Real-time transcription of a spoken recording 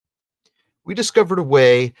we discovered a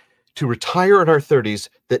way to retire in our 30s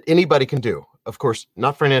that anybody can do. Of course,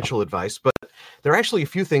 not financial advice, but there are actually a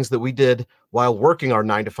few things that we did while working our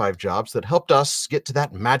 9-to-5 jobs that helped us get to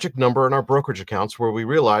that magic number in our brokerage accounts where we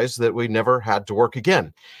realized that we never had to work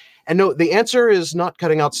again. And no, the answer is not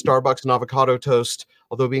cutting out Starbucks and avocado toast,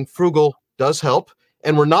 although being frugal does help.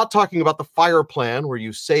 And we're not talking about the FIRE plan where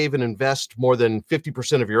you save and invest more than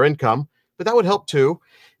 50% of your income, but that would help too.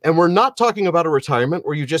 And we're not talking about a retirement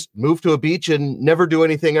where you just move to a beach and never do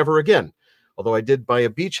anything ever again. Although I did buy a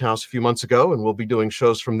beach house a few months ago, and we'll be doing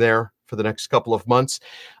shows from there for the next couple of months.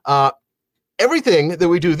 Everything that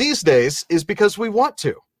we do these days is because we want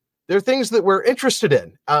to. They're things that we're interested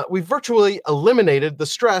in. We've virtually eliminated the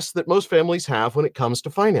stress that most families have when it comes to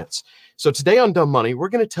finance. So today on Dumb Money, we're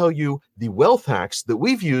going to tell you the wealth hacks that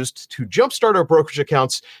we've used to jumpstart our brokerage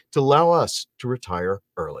accounts to allow us to retire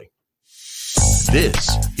early. This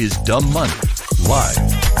is Dumb Money Live.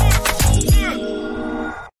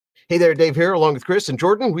 Hey there, Dave here, along with Chris and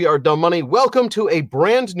Jordan. We are Dumb Money. Welcome to a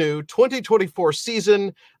brand new 2024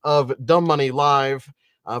 season of Dumb Money Live.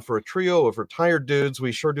 For a trio of retired dudes,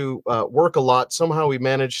 we sure do work a lot. Somehow we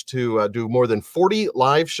managed to do more than 40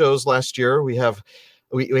 live shows last year. We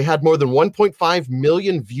had more than 1.5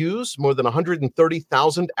 million views, more than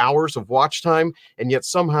 130,000 hours of watch time, and yet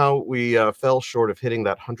somehow we fell short of hitting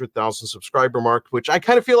that 100,000 subscriber mark, which I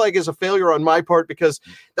kind of feel like is a failure on my part because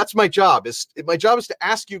that's my job. My job is to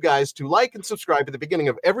ask you guys to like and subscribe at the beginning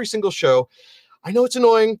of every single show. I know it's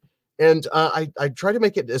annoying, and I try to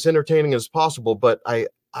make it as entertaining as possible, but I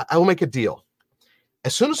will make a deal.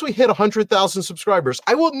 As soon as we hit 100,000 subscribers,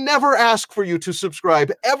 I will never ask for you to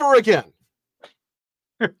subscribe ever again.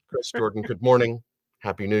 Chris, Jordan, good morning.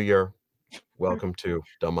 Happy New Year. Welcome to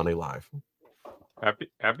Dumb Money Live.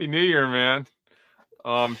 Happy New Year, man.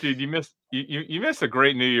 Dude, you missed a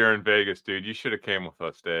great New Year in Vegas, dude. You should have came with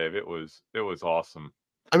us, Dave. It was awesome.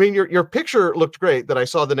 I mean, your picture looked great that I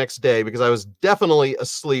saw the next day because I was definitely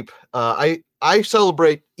asleep. I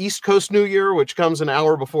celebrate East Coast New Year, which comes an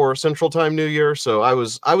hour before Central Time New Year, so I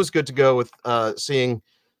was good to go with seeing.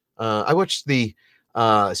 I watched the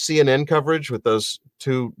CNN coverage with those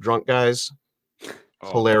two drunk guys. It's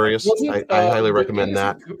hilarious. I highly recommend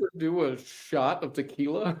that. Cooper do a shot of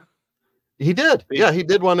tequila? He did. Yeah, he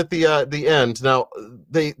did one at the end. Now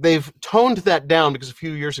they've toned that down because a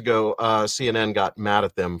few years ago CNN got mad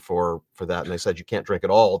at them for that, and they said you can't drink at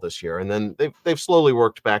all this year. And then they've slowly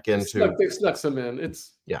worked back into. They snuck some in.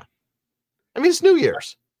 Yeah. I mean, it's New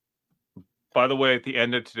Year's. By the way, at the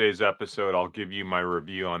end of today's episode, I'll give you my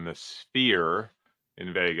review on the Sphere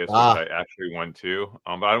in Vegas, which I actually went to.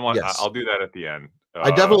 But I don't want. Yes. I'll do that at the end. I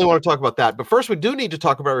definitely want to talk about that. But first, we do need to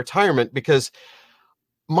talk about retirement because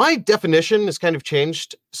my definition has kind of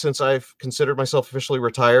changed since I've considered myself officially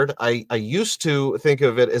retired. I used to think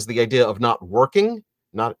of it as the idea of not working,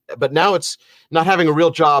 but now it's not having a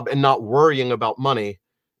real job and not worrying about money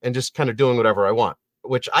and just kind of doing whatever I want,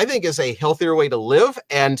 which I think is a healthier way to live.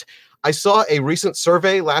 And I saw a recent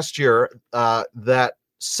survey last year that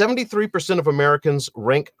 73% of Americans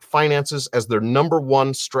rank finances as their number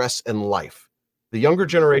one stress in life. The younger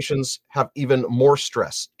generations have even more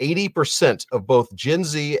stress. 80% of both Gen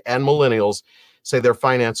Z and millennials say their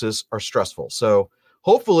finances are stressful. So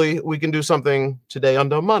hopefully we can do something today on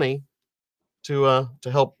Dumb Money to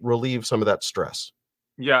help relieve some of that stress.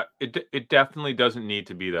 Yeah, it definitely doesn't need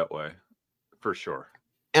to be that way, for sure.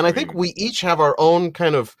 And I think we each have our own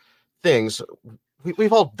kind of things.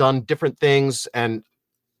 We've all done different things, and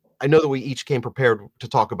I know that we each came prepared to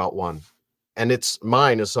talk about one. And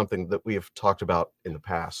mine is something that we have talked about in the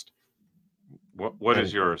past. What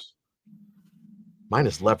is yours? Mine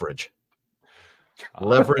is leverage.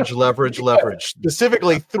 Leverage.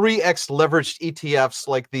 Specifically 3x leveraged ETFs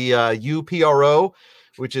like the UPRO,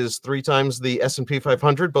 which is 3 times the S&P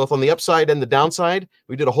 500, both on the upside and the downside.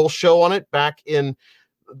 We did a whole show on it back in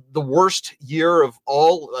the worst year of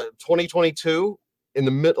all, 2022,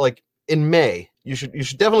 in May. You should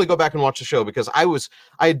definitely go back and watch the show because I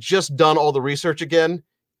had just done all the research again,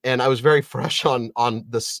 and I was very fresh on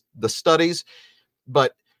the studies.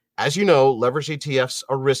 But as you know, leveraged ETFs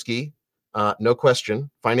are risky, no question.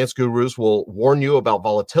 Finance gurus will warn you about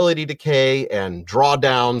volatility decay and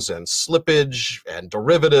drawdowns and slippage and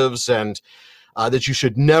derivatives, and that you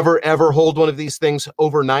should never ever hold one of these things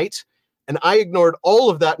overnight. And I ignored all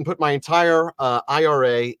of that and put my entire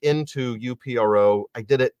IRA into UPRO. I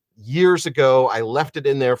did it years ago. I left it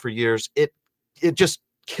in there for years. It just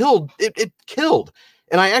killed. It killed.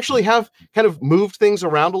 And I actually have kind of moved things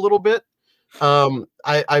around a little bit.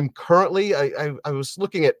 I'm currently, I was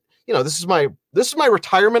looking at, this is my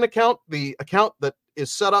retirement account, the account that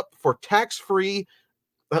is set up for tax-free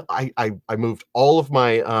I moved all of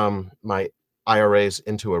my my IRAs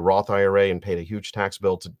into a Roth IRA and paid a huge tax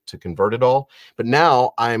bill to convert it all. But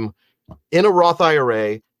now I'm in a Roth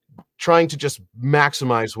IRA trying to just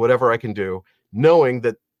maximize whatever I can do, knowing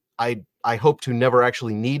that I hope to never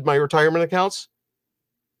actually need my retirement accounts.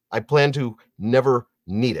 I plan to never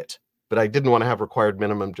need it, but I didn't want to have required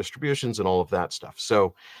minimum distributions and all of that stuff.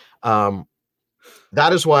 So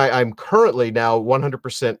that is why I'm currently now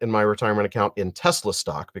 100% in my retirement account in Tesla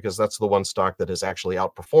stock, because that's the one stock that has actually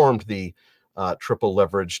outperformed the triple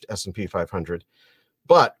leveraged S&P 500.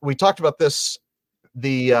 But we talked about this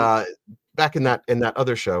back in that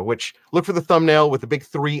other show, which look for the thumbnail with the big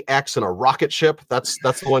 3X and a rocket ship. That's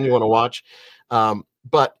the one you want to watch.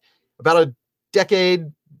 But about a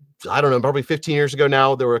decade, I don't know, probably 15 years ago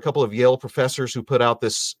now, there were a couple of Yale professors who put out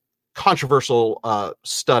this controversial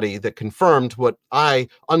study that confirmed what I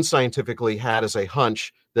unscientifically had as a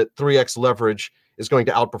hunch, that 3X leverage is going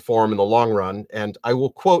to outperform in the long run. And I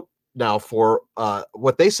will quote now for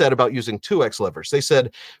what they said about using 2X leverage. They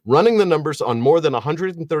said, running the numbers on more than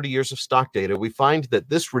 130 years of stock data, we find that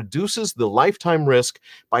this reduces the lifetime risk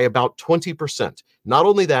by about 20%. Not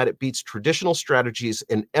only that, it beats traditional strategies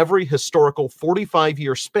in every historical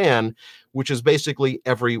 45-year span, which is basically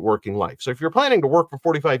every working life. So if you're planning to work for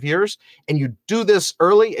 45 years and you do this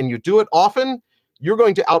early and you do it often, you're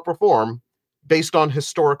going to outperform based on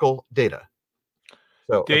historical data.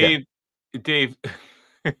 So Dave,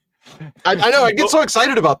 I know I get so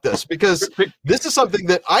excited about this because this is something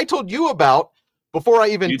that I told you about before I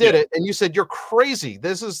even did it. And you said, you're crazy.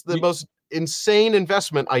 This is the most insane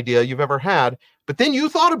investment idea you've ever had. But then you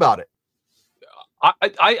thought about it.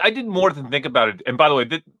 I did more than think about it. And by the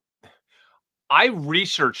way, I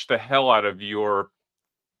researched the hell out of your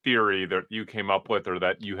theory that you came up with or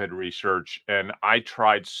that you had researched. And I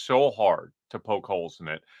tried so hard to poke holes in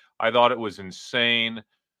it. I thought it was insane.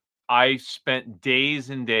 I spent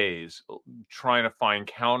days and days trying to find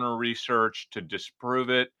counter research to disprove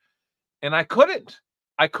it, and I couldn't.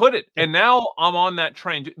 And now I'm on that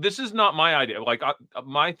train. This is not my idea. Like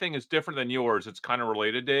my thing is different than yours. It's kind of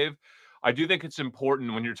related, Dave. I do think it's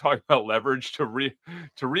important when you're talking about leverage to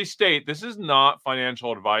restate. This is not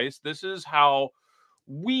financial advice. This is how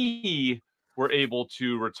we were able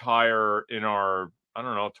to retire in our, I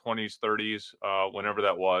don't know, 20s, 30s, whenever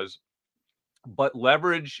that was. But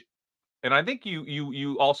leverage. And I think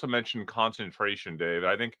you also mentioned concentration, Dave.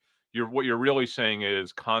 I think what you're really saying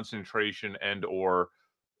is concentration and or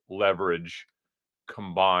leverage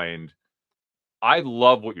combined. I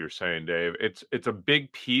love what you're saying, Dave. It's a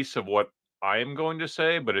big piece of what I am going to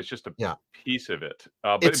say, but it's just a piece of it.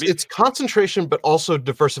 It's concentration, but also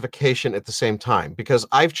diversification at the same time, because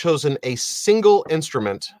I've chosen a single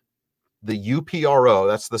instrument, the UPRO.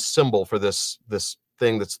 That's the symbol for this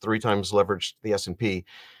thing that's 3 times leveraged the S&P.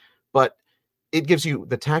 But it gives you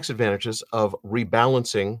the tax advantages of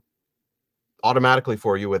rebalancing automatically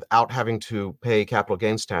for you without having to pay capital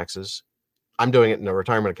gains taxes. I'm doing it in a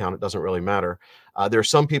retirement account. It doesn't really matter. There are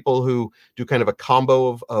some people who do kind of a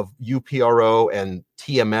combo of UPRO and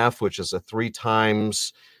TMF, which is a 3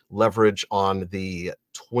 times leverage on the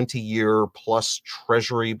 20-year plus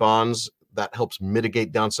treasury bonds. That helps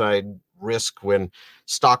mitigate downside risk when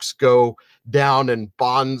stocks go down and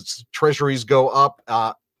bonds, treasuries go up.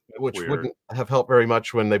 Which wouldn't have helped very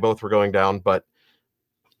much when they both were going down. But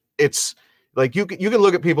it's like you can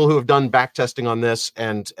look at people who have done back testing on this,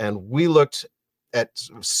 and we looked at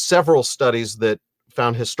several studies that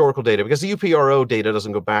found historical data, because the UPRO data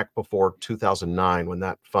doesn't go back before 2009 when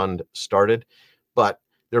that fund started. But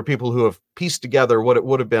there are people who have pieced together what it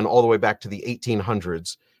would have been all the way back to the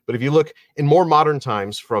 1800s. But if you look in more modern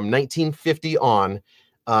times, from 1950 on,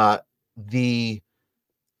 the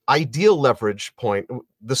ideal leverage point,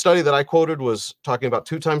 the study that I quoted was talking about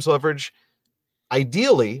 2 times leverage.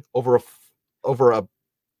 Ideally, over a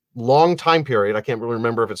long time period, I can't really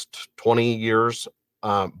remember if it's 20 years,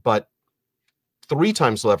 but 3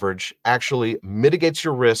 times leverage actually mitigates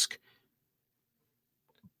your risk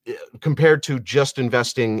compared to just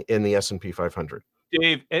investing in the S&P 500.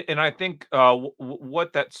 Dave, and I think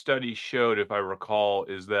what that study showed, if I recall,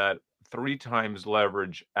 is that 3 times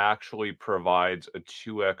leverage actually provides a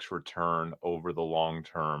 2x return over the long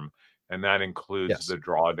term, and that includes the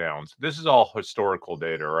drawdowns. This is all historical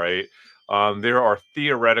data, right? There are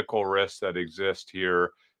theoretical risks that exist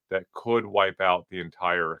here that could wipe out the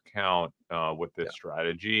entire account with this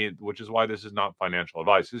strategy, which is why this is not financial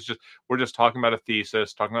advice. It's just, we're just talking about a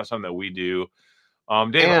thesis, talking about something that we do.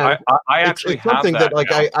 Dave, I actually have something that like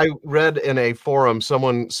I read in a forum.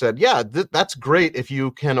 Someone said, yeah, that's great if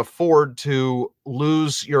you can afford to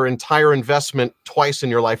lose your entire investment twice in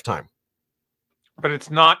your lifetime. But it's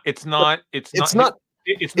not your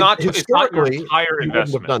Historically, entire you wouldn't have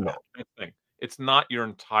investment. done though. that. That's the thing. It's not your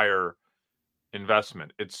entire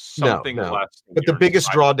investment. It's No, something no. less. Than But the your biggest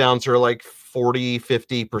entire- drawdowns are like 40,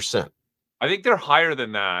 50% I think they're higher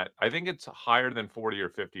than that. I think it's higher than 40 or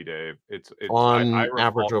 50, Dave. It's on I recall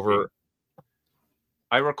average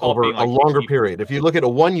I recall over being a like longer 80% period. If you look at a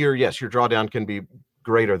 1 year, yes, your drawdown can be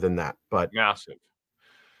greater than that. But massive.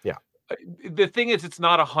 Yeah. The thing is, it's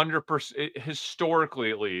not 100%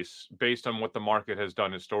 historically, at least based on what the market has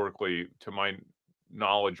done historically, to my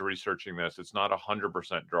knowledge, researching this, it's not 100%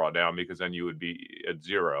 drawdown, because then you would be at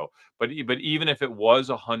zero. But even if it was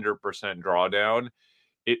 100% drawdown,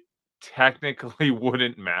 it technically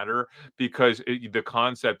wouldn't matter, because the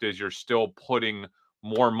concept is you're still putting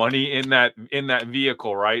more money in that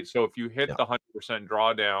vehicle, right? So if you hit Yeah. the 100%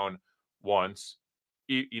 drawdown once,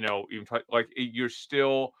 even like you're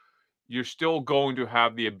still going to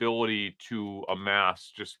have the ability to amass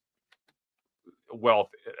just wealth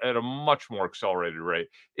at a much more accelerated rate.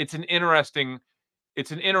 It's an interesting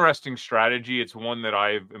strategy. It's one that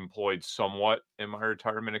I've employed somewhat in my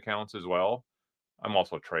retirement accounts as well. I'm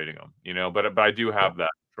also trading them, but I do have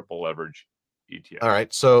that triple leverage ETF. all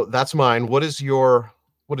right, so that's mine. What is your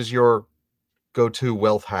go-to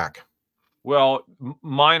wealth hack? Well,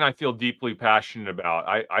 mine I feel deeply passionate about.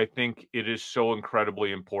 I think it is so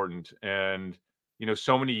incredibly important. And,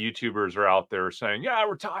 so many YouTubers are out there saying, yeah,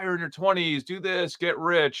 retire in your 20s, do this, get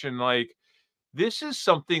rich. And like, this is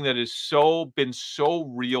something that has been so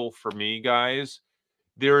real for me, guys.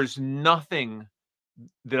 There's nothing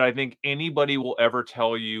that I think anybody will ever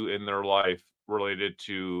tell you in their life related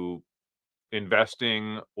to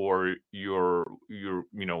investing or your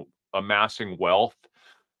amassing wealth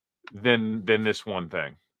than this one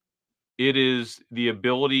thing. It is the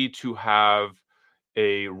ability to have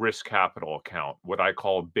a risk capital account, what I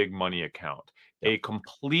call a big money account, a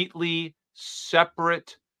completely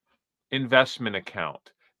separate investment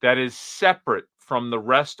account that is separate from the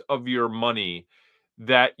rest of your money,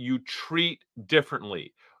 that you treat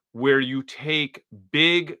differently, where you take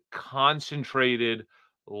big, concentrated,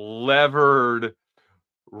 levered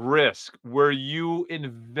risk, where you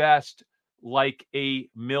invest like a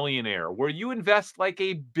millionaire, where you invest like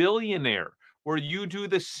a billionaire, where you do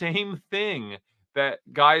the same thing that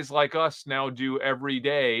guys like us now do every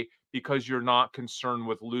day, because you're not concerned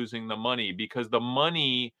with losing the money, because the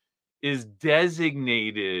money is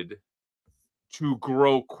designated to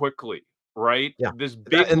grow quickly, right? Yeah. This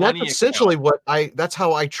big And that's money essentially account. that's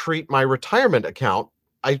how I treat my retirement account.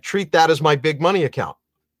 I treat that as my big money account.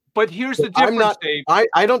 But here's the difference, Dave.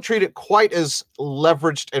 I don't treat it quite as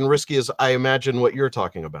leveraged and risky as I imagine what you're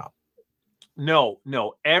talking about. No.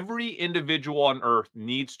 Every individual on earth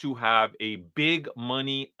needs to have a big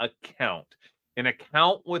money account, an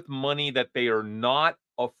account with money that they are not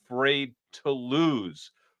afraid to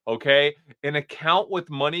lose. Okay. An account with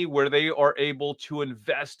money where they are able to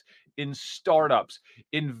invest in startups,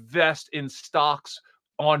 invest in stocks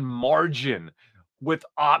on margin, with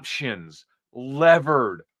options,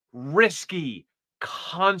 levered, risky,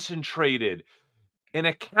 concentrated. An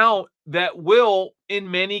account that will, in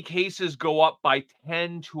many cases, go up by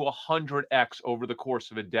 10 to 100x over the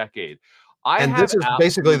course of a decade. And this is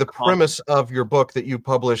basically the premise of your book that you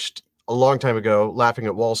published a long time ago, Laughing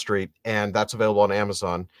at Wall Street, and that's available on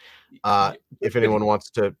Amazon. If anyone wants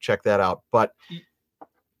to check that out, but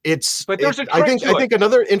there's a trick I think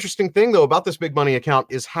another interesting thing though about this big money account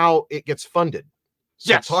is how it gets funded.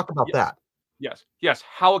 So talk about that. Yes.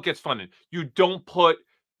 How it gets funded. You don't put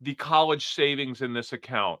the college savings in this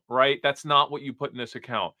account, right? That's not what you put in this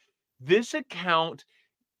account. This account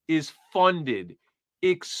is funded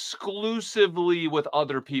exclusively with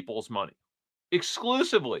other people's money.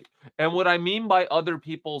 Exclusively. And what I mean by other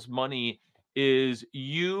people's money is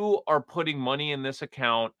you are putting money in this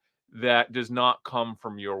account that does not come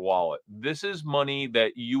from your wallet. This is money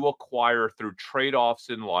that you acquire through trade-offs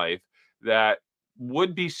in life that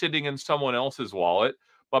would be sitting in someone else's wallet,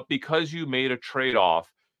 but because you made a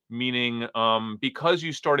trade-off, meaning because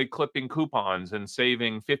you started clipping coupons and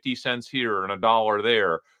saving 50 cents here and $1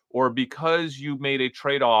 there, or because you made a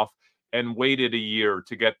trade-off and waited a year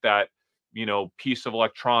to get that piece of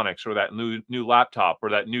electronics or that new laptop or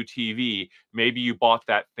that new TV, maybe you bought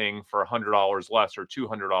that thing for $100 less or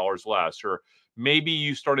 $200 less, or maybe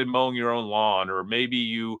you started mowing your own lawn, or maybe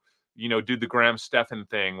you do the Graham Stephan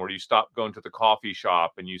thing where you stop going to the coffee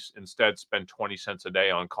shop and you instead spend 20 cents a day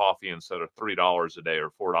on coffee instead of $3 a day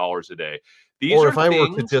or $4 a day. Or if I were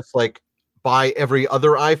to just like buy every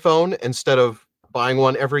other iPhone instead of buying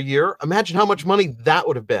one every year, imagine how much money that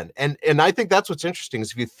would have been. And I think that's what's interesting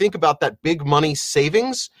is if you think about that big money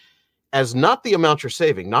savings, as not the amount you're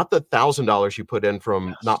saving, not the $1,000 you put in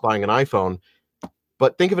from not buying an iPhone,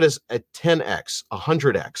 but think of it as a 10x,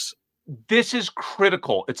 100x. This is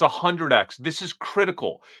critical. It's 100x. This is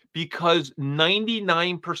critical because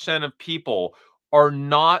 99% of people are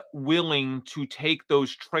not willing to take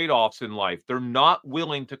those trade-offs in life. They're not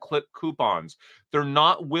willing to clip coupons. They're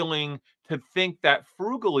not willing to think that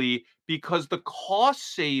frugally because the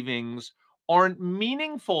cost savings aren't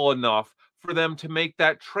meaningful enough for them to make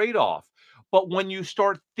that trade-off. But when you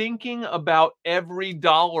start thinking about every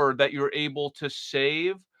dollar that you're able to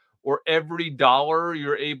save or every dollar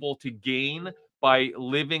you're able to gain by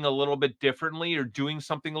living a little bit differently or doing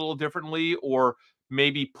something a little differently or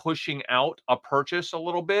maybe pushing out a purchase a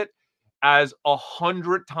little bit as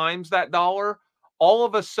 100 times that dollar, all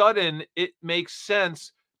of a sudden it makes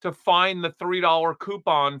sense to find the $3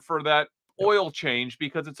 coupon for that oil change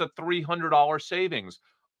because it's a $300 savings.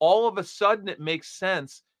 All of a sudden it makes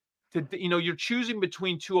sense to, you're choosing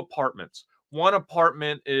between two apartments. One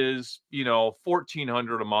apartment is,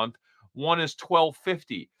 $1,400 a month. One is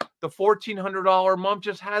 $1,250. The $1,400 a month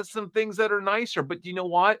just has some things that are nicer. But you know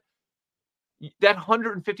what? That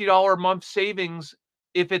 $150 a month savings,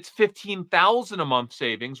 if it's $15,000 a month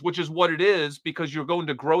savings, which is what it is, because you're going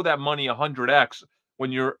to grow that money 100x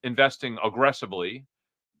when you're investing aggressively,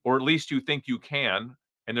 or at least you think you can,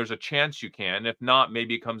 and there's a chance you can. If not,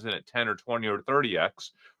 maybe it comes in at 10 or 20 or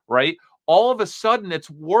 30x, right? All of a sudden, it's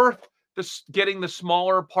worth getting the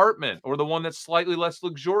smaller apartment or the one that's slightly less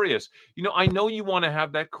luxurious. I know you want to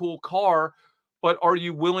have that cool car, but are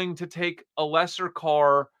you willing to take a lesser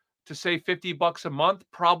car to save $50 a month?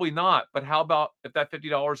 Probably not. But how about if that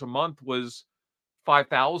 $50 a month was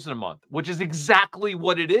 $5,000 a month, which is exactly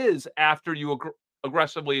what it is after you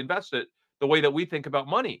aggressively invest it the way that we think about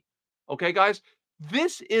money. Okay, guys,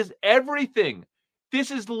 this is everything.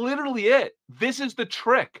 This is literally it. This is the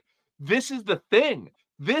trick. This is the thing.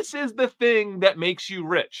 This is the thing that makes you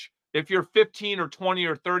rich. If you're 15 or 20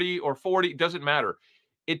 or 30 or 40, it doesn't matter.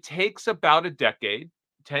 It takes about a decade,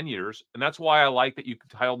 10 years. And that's why I like that you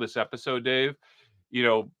titled this episode, Dave,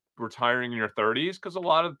 retiring in your 30s, because a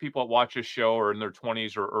lot of the people that watch this show are in their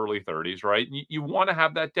 20s or early 30s, right? You want to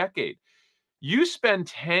have that decade. You spend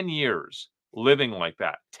 10 years living like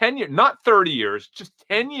that. 10 years, not 30 years, just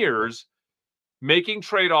 10 years making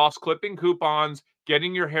trade-offs, clipping coupons,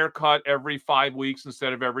 getting your hair cut every 5 weeks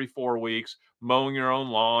instead of every 4 weeks, mowing your own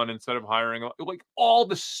lawn instead of hiring, like all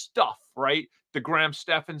the stuff, right? The Graham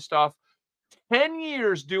Stephan stuff. 10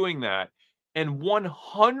 years doing that, and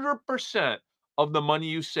 100% of the money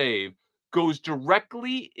you save goes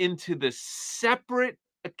directly into the separate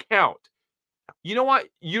account. You know what?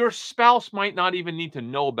 Your spouse might not even need to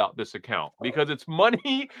know about this account because it's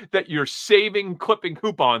money that you're saving, clipping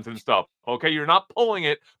coupons and stuff. Okay. You're not pulling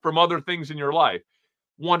it from other things in your life.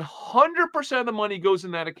 100% of the money goes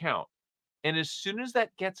in that account. And as soon as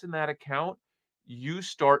that gets in that account, you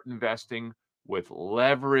start investing with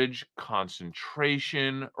leverage,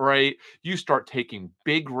 concentration, right? You start taking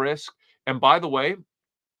big risk. And by the way,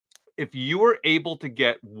 if you are able to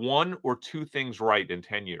get one or two things right in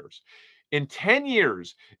 10 years,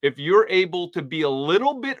 if you're able to be a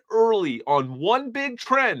little bit early on one big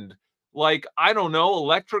trend, like, I don't know,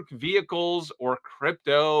 electric vehicles or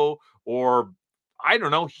crypto or, I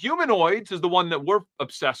don't know, humanoids is the one that we're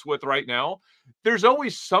obsessed with right now. There's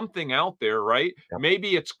always something out there, right? Yep.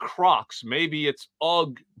 Maybe it's Crocs. Maybe it's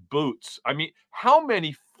UGG boots. I mean, how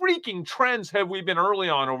many freaking trends have we been early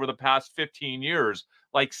on over the past 15 years?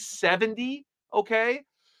 Like 70? Okay.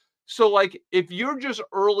 So like if you're just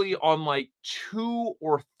early on like 2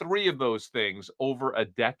 or 3 of those things over a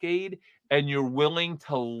decade and you're willing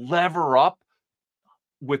to lever up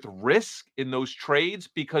with risk in those trades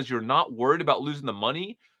because you're not worried about losing the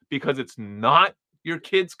money, because it's not your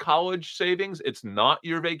kids' college savings, it's not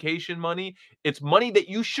your vacation money, it's money that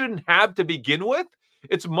you shouldn't have to begin with,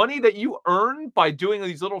 it's money that you earn by doing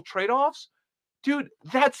these little trade-offs, dude,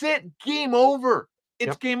 that's it. Game over.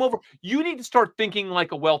 It's game over. You need to start thinking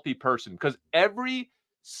like a wealthy person because every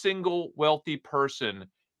single wealthy person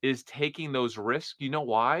is taking those risks. You know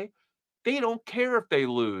why? They don't care if they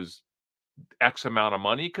lose X amount of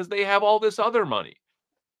money because they have all this other money.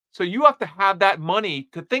 So you have to have that money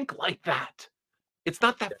to think like that. It's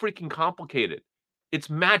not that freaking complicated. It's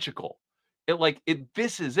magical.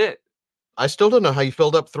 This is it. I still don't know how you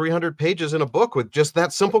filled up 300 pages in a book with just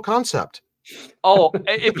that simple concept. Oh,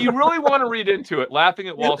 if you really want to read into it, Laughing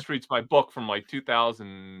at Wall Street's my book from like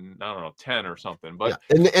 2010 or something. But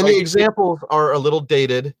and the examples are a little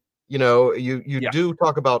dated. You know, you do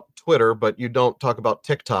talk about Twitter, but you don't talk about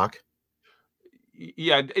TikTok.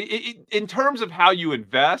 Yeah, in terms of how you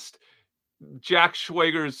invest, Jack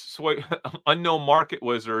Schwager's Unknown Market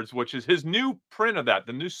Wizards, which is his new print of that,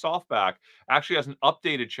 the new softback, actually has an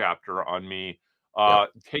updated chapter on me,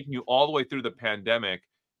 taking you all the way through the pandemic,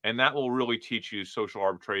 and that will really teach you social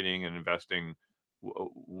arb trading and investing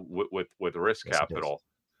with risk capital.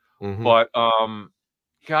 Mm-hmm. But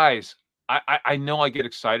guys, I know I get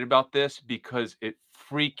excited about this because it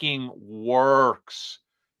freaking works.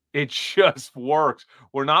 It just works.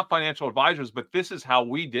 We're not financial advisors, but this is how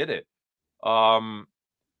we did it.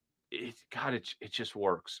 It just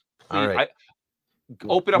works. Please, All right.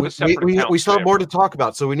 Open up a separate account. We still have more to talk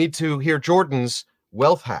about, so we need to hear Jordan's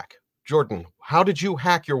wealth hack. Jordan, how did you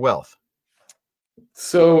hack your wealth?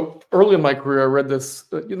 So early in my career, I read this.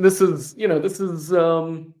 This is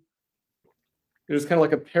there's kind of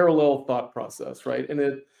like a parallel thought process, right? And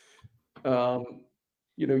it,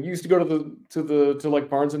 you used to go to like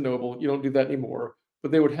Barnes and Noble. You don't do that anymore,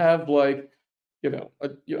 but they would have like,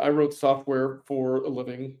 I wrote software for a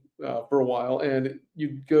living for a while, and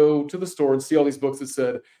you'd go to the store and see all these books that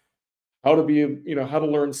said how to be, how to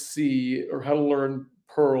learn C or how to learn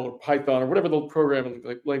Perl or Python or whatever the programming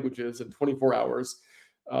language is in 24 hours.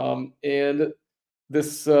 And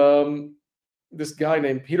this guy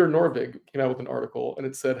named Peter Norvig came out with an article, and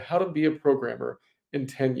it said how to be a programmer in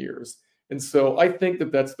 10 years. And so I think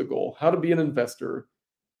that that's the goal, how to be an investor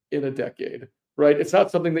in a decade, right? It's not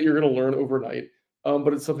something that you're going to learn overnight,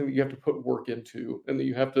 but it's something that you have to put work into and that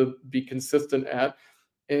you have to be consistent at.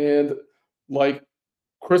 And like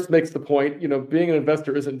Chris makes the point, being an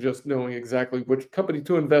investor isn't just knowing exactly which company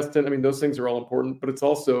to invest in. I mean, those things are all important, but it's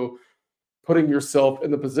also putting yourself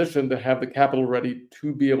in the position to have the capital ready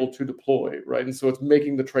to be able to deploy, right? And so it's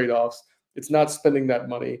making the trade-offs. It's not spending that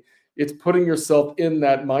money. It's putting yourself in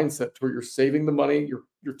that mindset to where you're saving the money.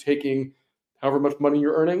 You're taking however much money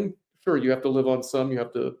you're earning. Sure, you have to live on some. You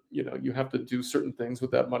have to do certain things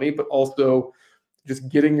with that money, but also just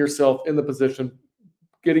getting yourself in the position,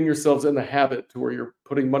 getting yourselves in the habit to where you're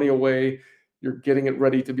putting money away. You're getting it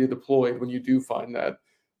ready to be deployed when you do find that,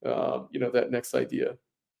 that next idea.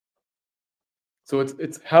 So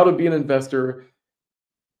it's how to be an investor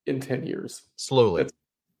in 10 years. Slowly.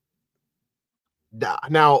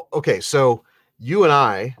 Now, okay, so you and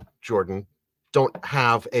I, Jordan, don't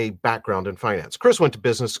have a background in finance. Chris went to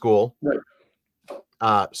business school. Right.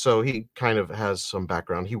 So he kind of has some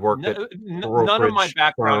background. He worked at none of my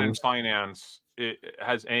background firms. in finance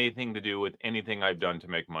has anything to do with anything I've done to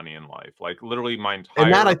make money in life. Like literally my entire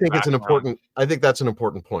and that I think background. I think that's an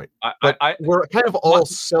important point. But I we're kind of all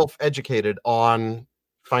self-educated on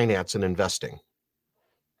finance and investing.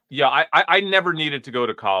 Yeah, I never needed to go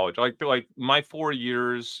to college. Like my 4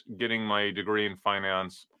 years getting my degree in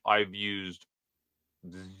finance, I've used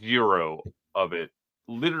zero of it.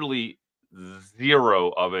 Literally zero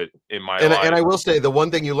of it in my life. And I will say the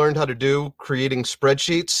one thing you learned how to do, creating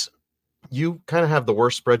spreadsheets, you kind of have the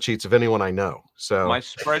worst spreadsheets of anyone I know. So my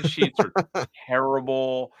spreadsheets are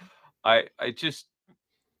terrible. I just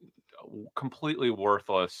completely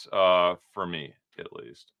worthless for me, at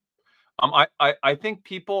least. I think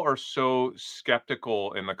people are so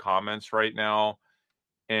skeptical in the comments right now,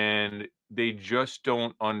 and they just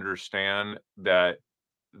don't understand that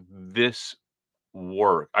this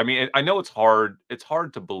work. I mean, I know it's hard. It's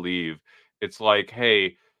hard to believe. It's like,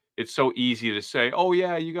 hey, it's so easy to say, oh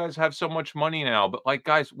yeah, you guys have so much money now. But like,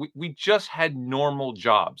 guys, we just had normal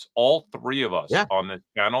jobs. All three of us on this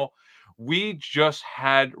channel. We just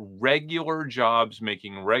had regular jobs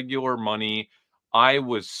making regular money. I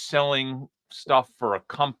was selling stuff for a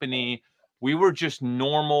company. We were just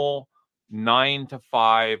normal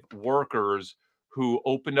 9-to-5 workers who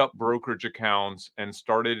opened up brokerage accounts and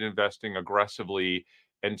started investing aggressively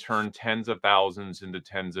and turned tens of thousands into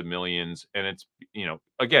tens of millions. And it's,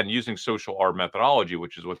 again, using social arb methodology,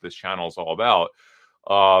 which is what this channel is all about.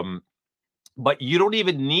 But you don't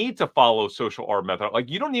even need to follow social arb method. Like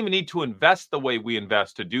you don't even need to invest the way we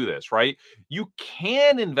invest to do this, right? You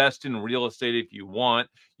can invest in real estate if you want.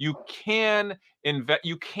 You can invest.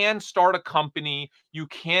 You can start a company. You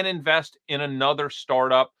can invest in another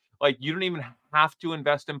startup. Like you don't even have to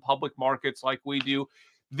invest in public markets like we do.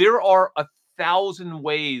 There are 1,000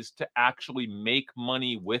 ways to actually make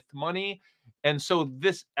money with money. And so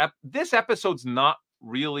this episode's not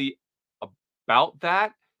really about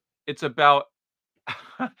that. It's about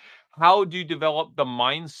how do you develop the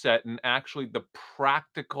mindset and actually the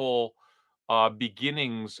practical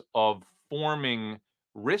beginnings of forming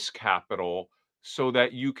risk capital so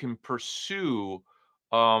that you can pursue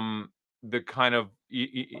the kind of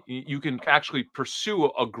you can actually pursue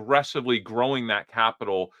aggressively growing that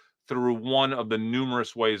capital through one of the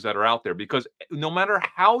numerous ways that are out there. Because no matter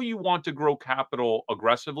how you want to grow capital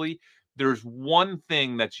aggressively, there's one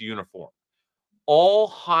thing that's uniform. All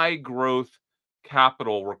high growth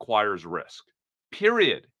capital requires risk.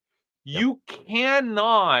 Period. You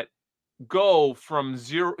cannot go from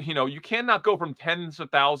zero, you cannot go from tens of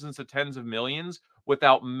thousands to tens of millions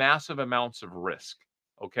without massive amounts of risk.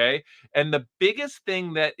 Okay. And the biggest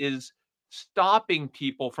thing that is stopping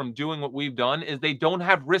people from doing what we've done is they don't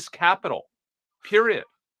have risk capital, period.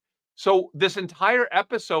 So this entire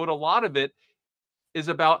episode, a lot of it is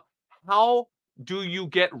about how do you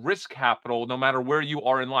get risk capital no matter where you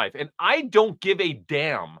are in life. And I don't give a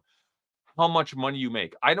damn how much money you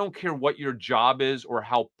make. I don't care what your job is or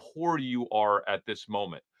how poor you are at this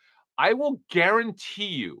moment. I will guarantee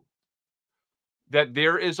you that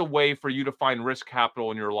there is a way for you to find risk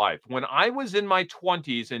capital in your life. When I was in my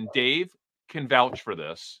 20s, and Dave can vouch for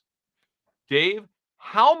this, Dave,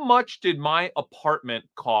 how much did my apartment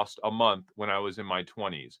cost a month when I was in my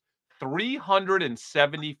 20s?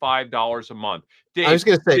 $375 a month. Dave, I was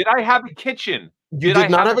going to say, did I have a kitchen? You did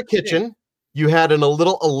not have a kitchen. You had a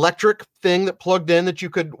little electric thing that plugged in that you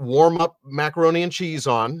could warm up macaroni and cheese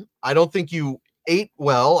on. I don't think you ate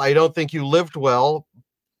well. I don't think you lived well,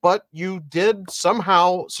 but you did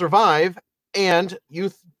somehow survive, and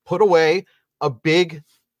you put away a big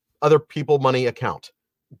other people money account.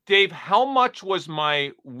 Dave, how much was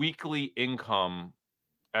my weekly income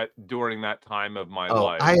during that time of my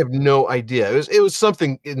life? I have no idea. It was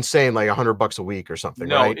something insane, like $100 a week or something.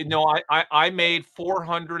 No, right? no, I made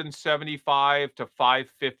 $475 to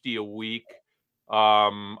 $550 a week.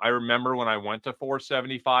 I remember when I went to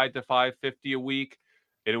 $475 to $550 a week,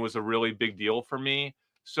 and it was a really big deal for me.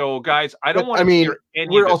 So, guys, I don't want to hear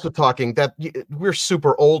any we're of this. also talking that we're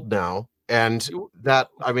super old now, and that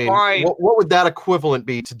Fine. what would that equivalent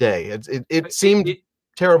be today? It seemed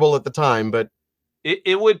terrible at the time, but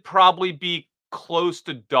it would probably be close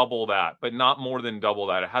to double that, but not more than double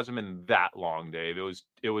that. It hasn't been that long, Dave.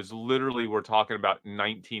 It was literally, we're talking about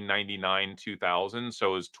 1999, 2000.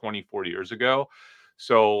 So it was 24 years ago.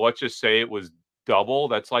 So let's just say it was double.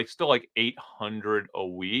 That's still like 800 a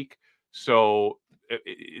week. So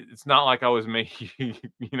it's not like I was making,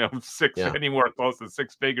 anywhere close to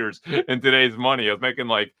six figures in today's money. I was making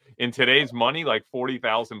in today's money, like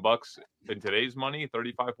 $40,000 in today's money,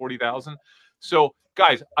 35, 40,000. So,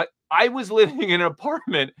 guys, I was living in an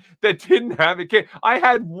apartment that didn't have a kitchen. I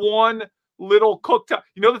had one little cooktop.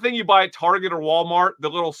 You know the thing you buy at Target or Walmart, the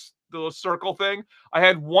little circle thing? I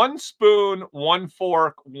had one spoon, one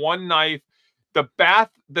fork, one knife. The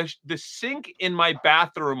sink in my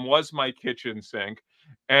bathroom was my kitchen sink,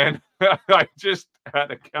 and I just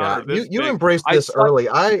had a counter. Yeah, you embraced this early.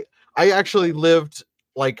 I actually lived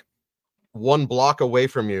like one block away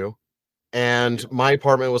from you, and my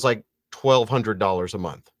apartment was like $1,200 a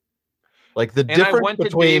month. Like the difference I went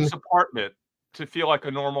between to Dave's apartment to feel like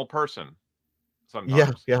a normal person.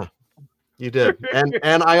 Sometimes. Yeah, you did.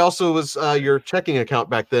 and I also was your checking account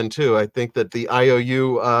back then too. I think that the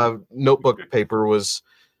IOU notebook paper was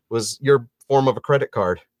your form of a credit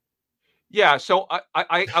card. Yeah. So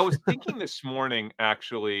I was thinking this morning,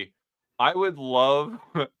 actually, I would love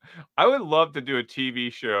to do a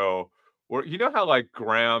TV show where, how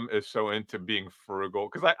Graham is so into being frugal,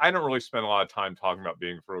 because I don't really spend a lot of time talking about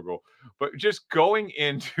being frugal, but just going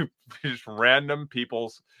into just random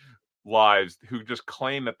people's lives who just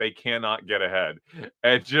claim that they cannot get ahead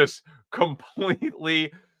and just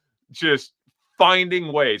completely just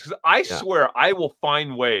finding ways. Because I swear I will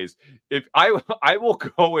find ways. If I will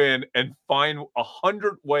go in and find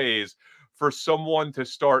 100 ways for someone to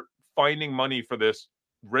start finding money for this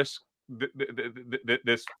risk,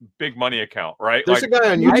 this big money account, right? There's a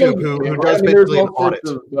guy on YouTube who does basically an audit.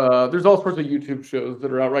 There's all sorts of YouTube shows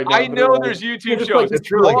that are out right now. I know there's YouTube shows.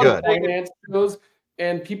 It's really good. Finance shows,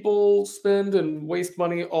 and people spend and waste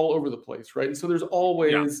money all over the place, right? And so there's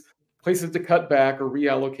always places to cut back or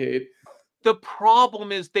reallocate. The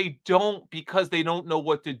problem is they don't, because they don't know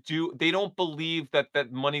what to do. They don't believe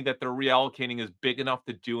that money that they're reallocating is big enough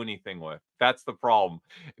to do anything with. That's the problem,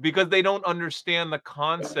 because they don't understand the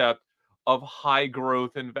concept of high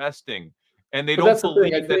growth investing, and they don't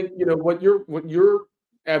believe I think what you're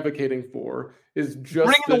advocating for is just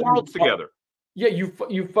bringing the worlds together. Yeah, you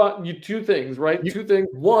two things, right? Two things.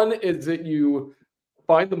 One is that you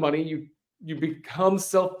find the money, you become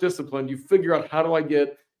self-disciplined, you figure out, how do I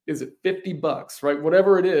get, is it $50, right?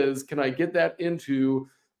 Whatever it is, can I get that into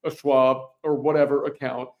a Schwab or whatever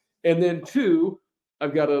account? And then two,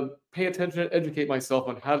 I've got to pay attention and educate myself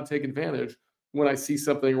on how to take advantage when I see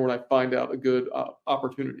something or when I find out a good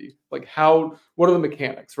opportunity. Like what are the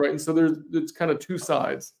mechanics, right? And so it's kind of two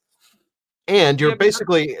sides. And you're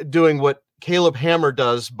basically doing what Caleb Hammer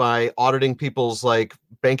does by auditing people's like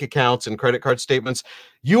bank accounts and credit card statements.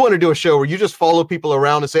 You want to do a show where you just follow people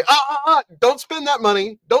around and say, don't spend that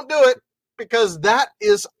money. Don't do it, because that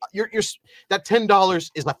is that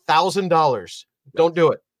 $10 is $1,000. Don't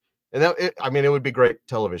do it. And it would be great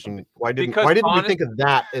television. Why didn't we think of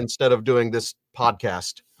that instead of doing this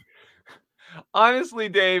podcast? Honestly,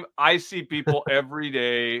 Dave, I see people every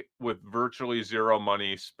day with virtually zero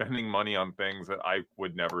money spending money on things that I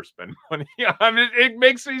would never spend money on. I mean, it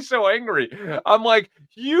makes me so angry. I'm like,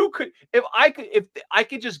 if I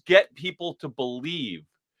could just get people to believe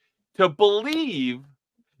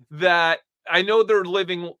that, I know they're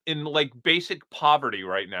living in like basic poverty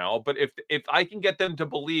right now, but if I can get them to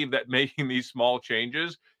believe that making these small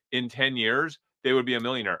changes in 10 years, they would be a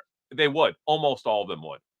millionaire. They would. Almost all of them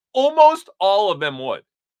would. Almost all of them would.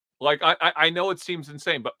 Like, I know it seems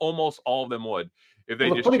insane, but almost all of them would if they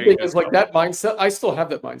just changed. The funny thing is, like, that mindset, I still have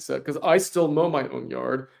that mindset because I still mow my own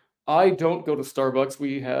yard. I don't go to Starbucks.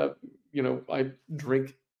 We have, I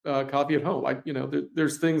drink coffee at home.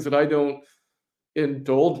 There's things that I don't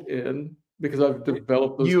indulge in because I've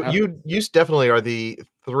developed those. You definitely are the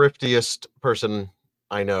thriftiest person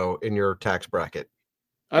I know in your tax bracket.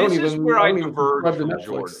 This is where I diverge from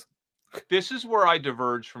Jordan. This is where I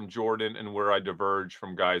diverge from Jordan and where I diverge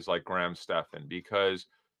from guys like Graham Stephan, because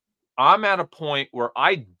I'm at a point where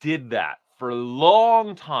I did that for a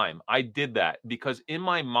long time. I did that because in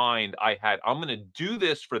my mind I'm going to do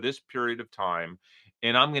this for this period of time,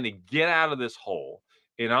 and I'm going to get out of this hole,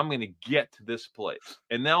 and I'm going to get to this place.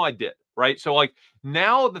 And now I did, right? So like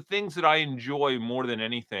now the things that I enjoy more than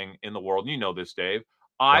anything in the world, you know this, Dave,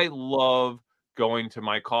 I love going to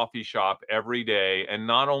my coffee shop every day and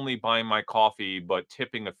not only buying my coffee, but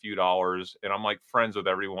tipping a few dollars. And I'm like friends with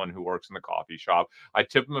everyone who works in the coffee shop. I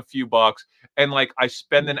tip them a few bucks, and like I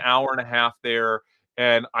spend an hour and a half there.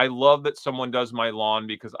 And I love that someone does my lawn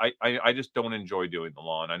because I just don't enjoy doing the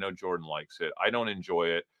lawn. I know Jordan likes it. I don't enjoy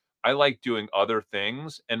it. I like doing other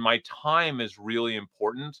things, and my time is really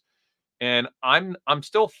important. And I'm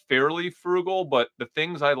still fairly frugal, but the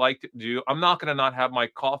things I like to do, I'm not going to not have my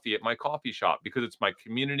coffee at my coffee shop because it's my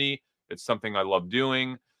community. It's something I love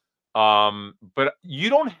doing. But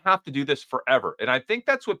you don't have to do this forever. And I think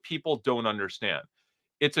that's what people don't understand.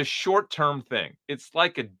 It's a short-term thing. It's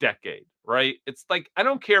like a decade, right? It's like, I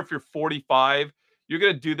don't care if you're 45, you're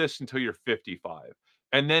going to do this until you're 55.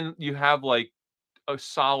 And then you have like a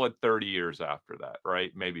solid 30 years after that,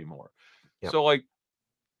 right? Maybe more. Yep. So like,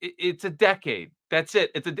 it's a decade. That's it.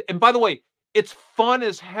 And by the way, it's fun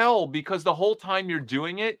as hell because the whole time you're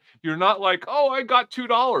doing it, you're not like, oh, I got $2.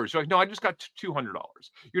 You're like, no, I just got $200.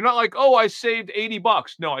 You're not like, oh, I saved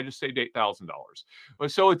 $80. No, I just saved $8,000.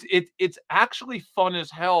 So it's actually fun as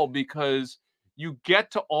hell because you get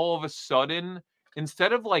to all of a sudden,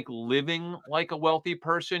 instead of like living like a wealthy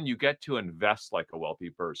person, you get to invest like a wealthy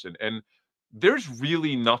person. And there's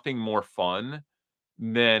really nothing more fun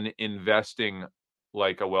than investing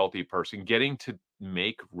like a wealthy person, getting to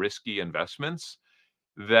make risky investments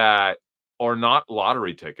that are not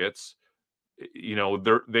lottery tickets.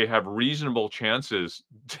 They have reasonable chances,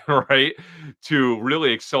 right, to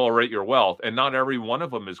really accelerate your wealth. And not every one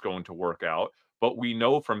of them is going to work out, but we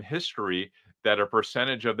know from history that a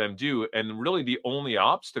percentage of them do. And really the only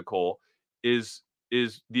obstacle is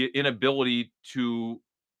the inability to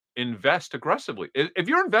invest aggressively. If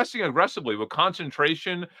you're investing aggressively with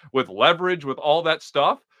concentration, with leverage, with all that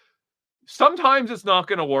stuff, sometimes it's not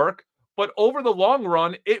going to work, but over the long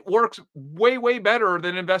run, it works way, way better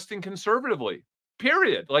than investing conservatively,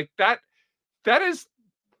 period. Like that is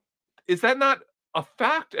that not a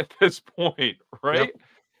fact at this point, right?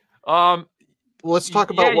 Yep. Let's talk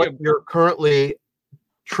about what you're currently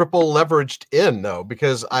triple leveraged in, though,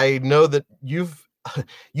 because I know that you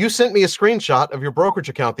sent me a screenshot of your brokerage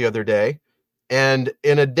account the other day, and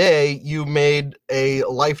in a day you made a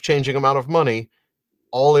life-changing amount of money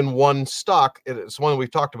all in one stock. It's one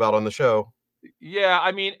we've talked about on the show. Yeah,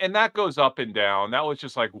 I mean, and that goes up and down. That was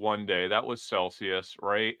just like one day. That was Celsius,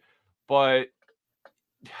 right? But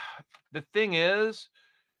the thing is,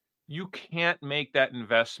 you can't make that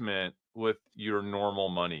investment with your normal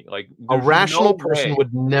money. Like a rational person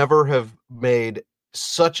would never have made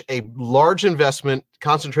such a large investment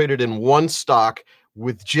concentrated in one stock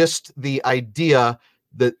with just the idea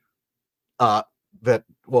that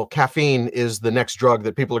caffeine is the next drug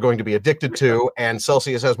that people are going to be addicted to, and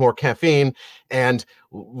Celsius has more caffeine, and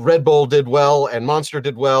Red Bull did well, and Monster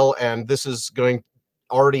did well, and this is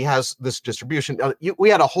already has this distribution. We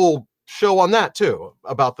had a whole show on that too,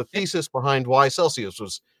 about the thesis behind why Celsius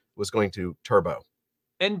was going to turbo.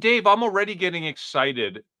 And Dave, I'm already getting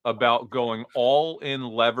excited about going all in,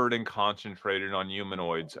 levered, and concentrated on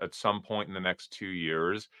humanoids at some point in the next 2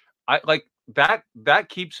 years. I like that. That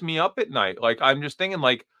keeps me up at night. Like I'm just thinking,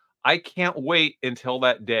 like I can't wait until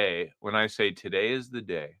that day when I say today is the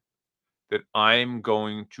day that I'm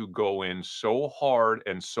going to go in so hard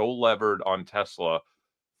and so levered on Tesla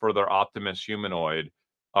for their Optimus humanoid,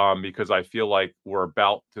 because I feel like we're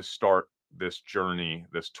about to start this journey,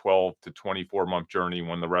 this 12 to 24 month journey,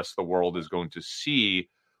 when the rest of the world is going to see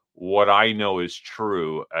what I know is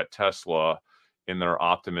true at Tesla in their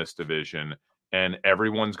Optimus division. And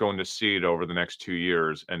everyone's going to see it over the next 2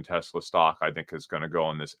 years. And Tesla stock, I think, is going to go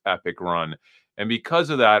on this epic run. And because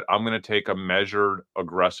of that, I'm going to take a measured,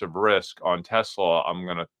 aggressive risk on Tesla. I'm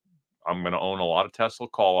going to own a lot of Tesla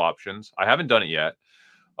call options. I haven't done it yet.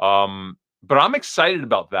 But I'm excited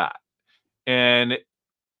about that. And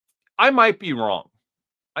I might be wrong.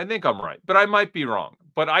 I think I'm right, but I might be wrong.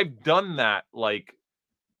 But I've done that like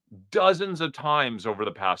dozens of times over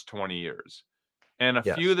the past 20 years. And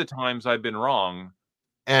a few of the times I've been wrong,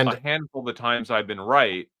 and a handful of the times I've been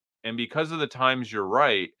right. And because of the times you're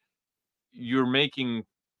right, you're making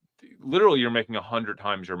 100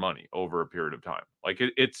 times your money over a period of time. Like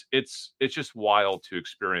it's just wild to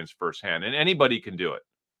experience firsthand, and anybody can do it.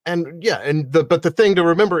 And but the thing to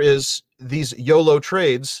remember is these YOLO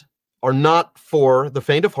trades are not for the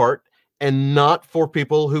faint of heart and not for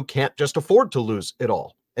people who can't just afford to lose it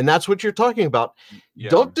all. And that's what you're talking about. Yeah.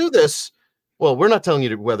 Don't do this. Well, we're not telling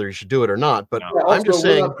you whether you should do it or not, but yeah, I'm just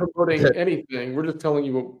saying, we're not promoting anything. We're just telling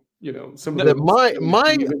you, some of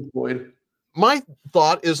my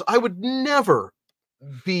thought is I would never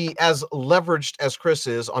be as leveraged as Chris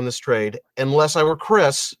is on this trade unless I were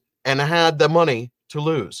Chris and had the money to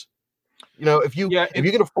lose. If you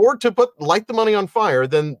can afford to light the money on fire,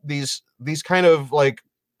 then these kind of like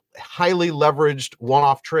highly leveraged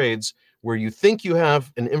one-off trades where you think you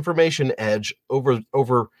have an information edge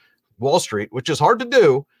over Wall Street, which is hard to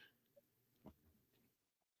do,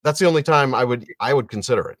 that's the only time I would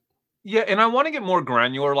consider it. Yeah, and I want to get more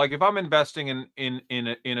granular. Like if I'm investing in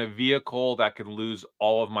a vehicle that could lose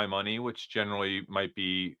all of my money, which generally might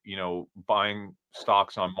be, buying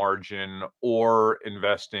stocks on margin or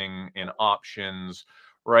investing in options,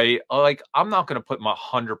 right? Like I'm not going to put my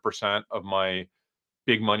 100% of my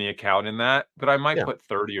big money account in that, but I might put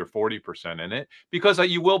 30 or 40% in it, because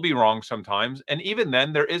you will be wrong sometimes. And even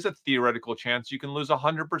then there is a theoretical chance you can lose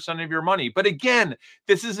 100% of your money. But again,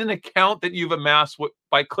 this is an account that you've amassed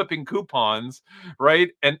by clipping coupons, right?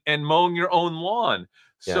 And mowing your own lawn.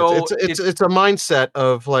 Yeah, so it's a mindset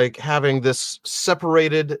of like having this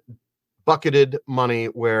separated, bucketed money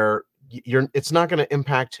where it's not going to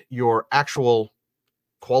impact your actual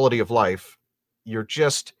quality of life. You're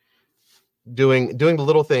just doing the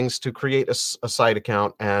little things to create a side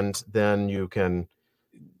account, and then you can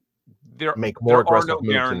make more aggressive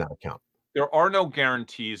moves in that account. There are no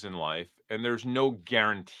guarantees in life, and there's no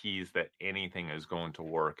guarantees that anything is going to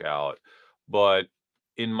work out. But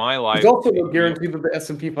in my life, there's also no guarantee that the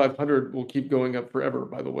S&P 500 will keep going up forever,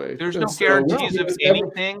 by the way. There's no guarantees of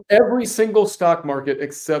anything. Every single stock market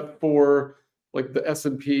except for like the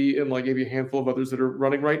S&P and like maybe a handful of others that are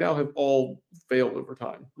running right now have all failed over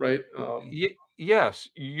time, right? Yes,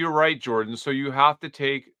 you're right, Jordan. So you have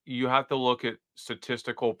to look at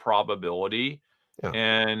statistical probability,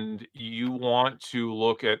 and you want to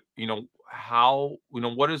look at,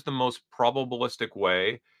 what is the most probabilistic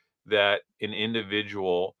way that an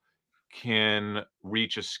individual can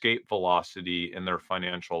reach escape velocity in their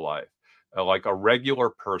financial life, like a regular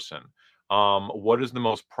person. What is the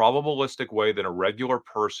most probabilistic way that a regular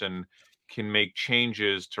person can make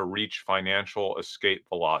changes to reach financial escape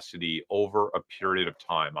velocity over a period of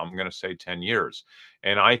time? I'm going to say 10 years.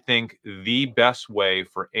 And I think the best way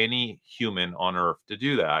for any human on earth to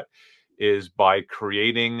do that is by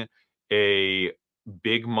creating a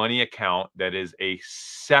big money account that is a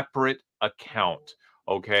separate account,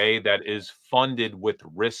 okay, that is funded with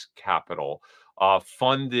risk capital.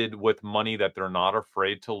 Funded with money that they're not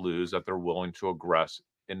afraid to lose, that they're willing to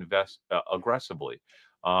invest aggressively,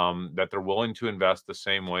 that they're willing to invest the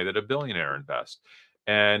same way that a billionaire invests.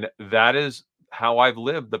 And that is how I've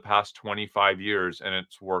lived the past 25 years. And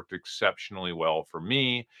it's worked exceptionally well for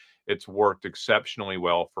me. It's worked exceptionally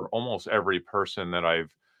well for almost every person that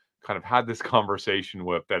I've kind of had this conversation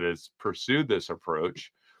with that has pursued this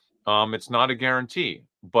approach. It's not a guarantee,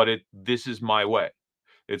 but this is my way.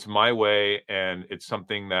 It's my way, and it's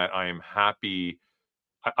something that I am happy.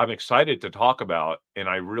 I'm excited to talk about. And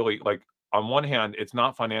I really like, on one hand, it's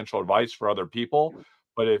not financial advice for other people,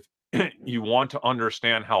 but if you want to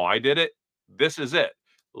understand how I did it, this is it.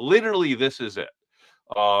 Literally, this is it.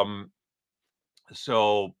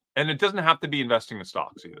 So, and it doesn't have to be investing in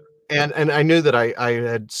stocks either. And I knew that I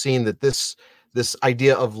had seen that this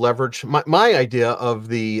idea of leverage, my idea of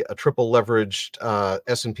the triple leveraged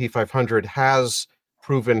S&P 500 has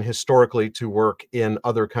proven historically to work in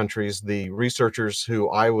other countries. The researchers who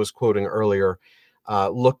I was quoting earlier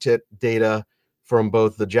looked at data from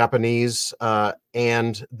both the Japanese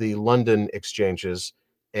and the London exchanges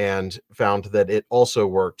and found that it also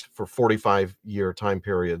worked for 45-year time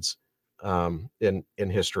periods in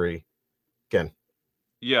history. Again,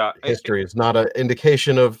 Yeah, history is not an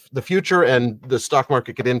indication of the future, and the stock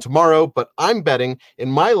market could end tomorrow, but I'm betting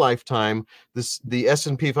in my lifetime the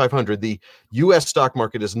S&P 500, the US stock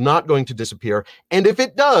market, is not going to disappear. And if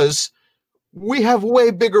it does, we have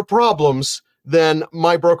way bigger problems than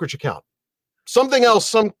my brokerage account. Something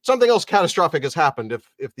else catastrophic has happened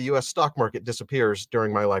if the US stock market disappears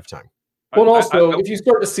during my lifetime. Well, and also, if you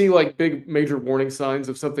start to see like big major warning signs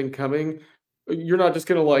of something coming, you're not just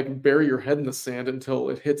gonna like bury your head in the sand until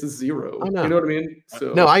it hits zero. Oh, no. You know what I mean?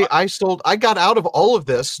 So no, I got out of all of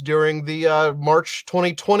this during the March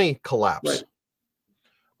 2020 collapse. Right.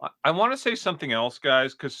 I want to say something else,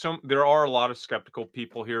 guys, because there are a lot of skeptical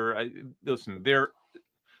people here. Listen, we're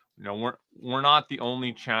not the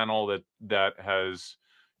only channel that has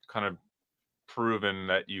kind of proven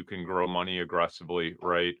that you can grow money aggressively,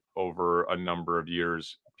 right, over a number of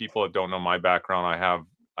years. People that don't know my background,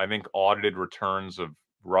 I think audited returns of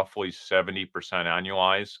roughly 70%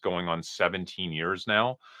 annualized, going on 17 years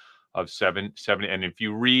now of 70. And if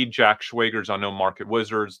you read Jack Schwager's Unknown Market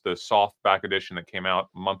Wizards, the softback edition that came out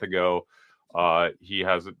a month ago, he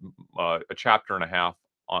has a chapter and a half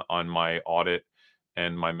on my audit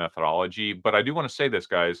and my methodology. But I do want to say this,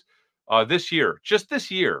 guys, just this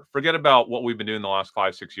year, forget about what we've been doing the last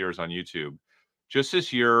 5-6 years on YouTube. Just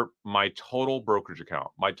this year, my total brokerage account,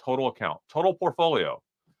 total portfolio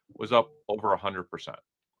was up over 100%,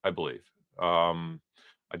 I believe.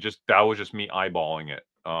 That was just me eyeballing it.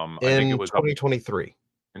 I think it was 2023.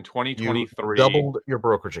 In 2023, you doubled your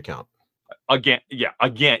brokerage account yet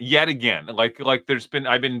again. Like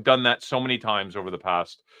I've been done that so many times over the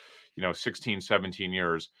past, 16, 17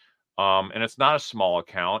 years. And it's not a small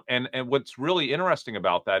account. And what's really interesting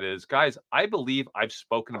about that is, guys, I believe I've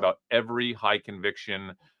spoken about every high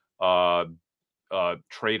conviction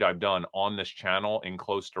trade I've done on this channel in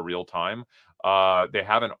close to real time. They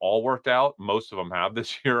haven't all worked out. Most of them have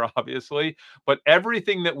this year, obviously. But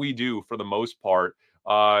everything that we do, for the most part,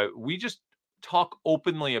 we just talk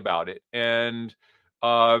openly about it. And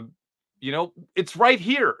it's right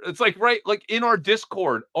here. It's like in our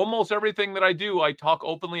Discord. Almost everything that I do, I talk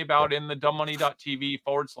openly about in the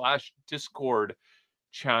dumbmoney.tv/Discord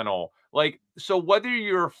channel. So whether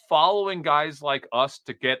you're following guys like us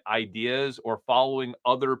to get ideas or following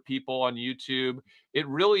other people on YouTube, it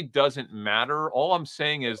really doesn't matter. All I'm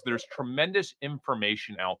saying is there's tremendous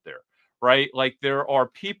information out there, right? Like, there are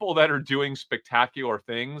people that are doing spectacular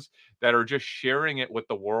things that are just sharing it with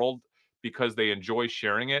the world because they enjoy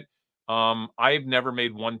sharing it. I've never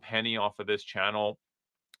made one penny off of this channel.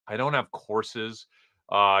 I don't have courses.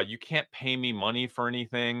 You can't pay me money for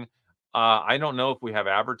anything. I don't know if we have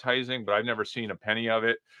advertising, but I've never seen a penny of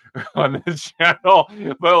it on this channel.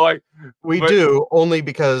 But we do, only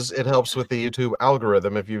because it helps with the YouTube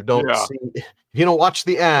algorithm. If you don't if you don't watch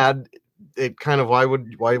the ad, it kind of why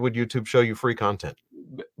would YouTube show you free content?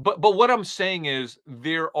 But what I'm saying is and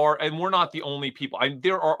we're not the only people.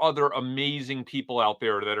 There are other amazing people out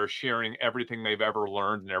there that are sharing everything they've ever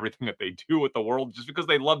learned and everything that they do with the world just because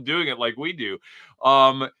they love doing it like we do.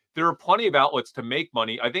 There are plenty of outlets to make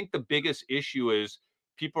money. I think the biggest issue is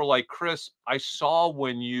people are like, Chris, I saw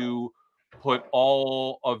when you put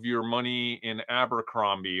all of your money in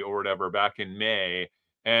Abercrombie or whatever back in May,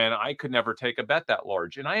 and I could never take a bet that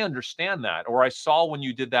large. And I understand that. Or I saw when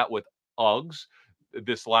you did that with Uggs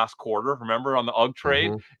this last quarter, remember, on the UGG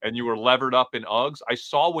trade, and you were levered up in Uggs. I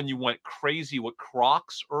saw when you went crazy with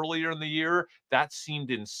Crocs earlier in the year. That seemed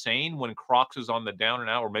insane when Crocs is on the down and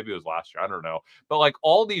out, or maybe it was last year, I don't know. But like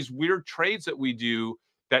all these weird trades that we do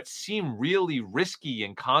that seem really risky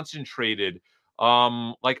and concentrated,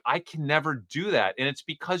 like I can never do that. And it's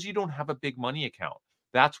because you don't have a big money account.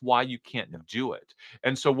 That's why you can't do it.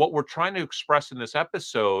 And so what we're trying to express in this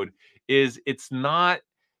episode is it's not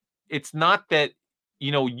that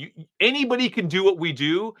anybody can do what we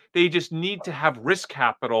do. They just need to have risk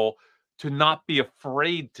capital to not be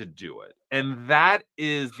afraid to do it. And that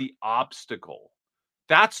is the obstacle.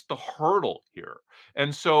 That's the hurdle here.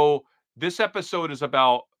 And so this episode is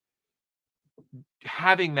about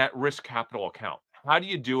having that risk capital account. How do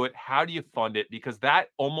you do it? How do you fund it? Because that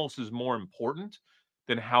almost is more important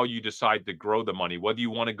than how you decide to grow the money. Whether you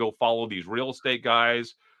want to go follow these real estate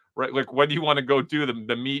guys, right? Like whether you want to go do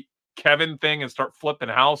the meet Kevin thing and start flipping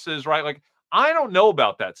houses, right? Like I don't know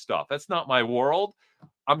about that stuff. That's not my world.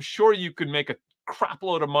 I'm sure you could make a crap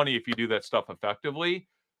load of money if you do that stuff effectively,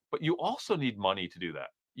 but you also need money to do that.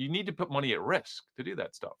 You need to put money at risk to do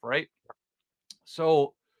that stuff, right?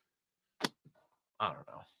 So I don't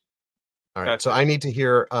know. All right. So I need to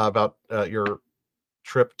hear about your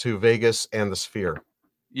trip to Vegas and the Sphere.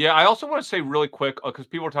 Yeah, I also want to say really quick, because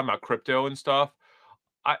people are talking about crypto and stuff.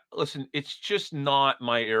 Listen, it's just not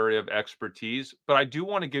my area of expertise, but I do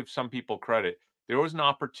want to give some people credit. There was an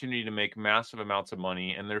opportunity to make massive amounts of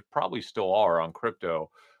money, and there probably still are on crypto.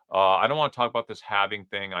 I don't want to talk about this halving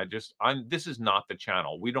thing. This is not the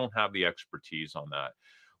channel. We don't have the expertise on that.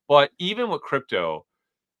 But even with crypto,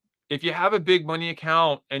 if you have a big money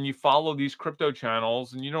account and you follow these crypto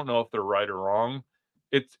channels and you don't know if they're right or wrong,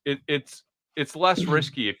 it's less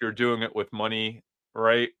risky if you're doing it with money,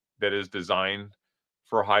 right, that is designed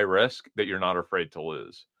for high risk that you're not afraid to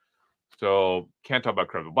lose. So can't talk about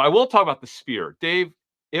crypto, but I will talk about the Sphere. Dave,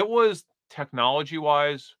 it was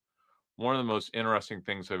technology-wise one of the most interesting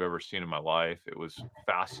things I've ever seen in my life. It was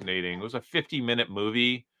fascinating. It was a 50-minute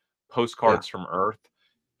movie, Postcards from Earth.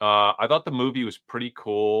 I thought the movie was pretty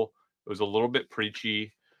cool. It was a little bit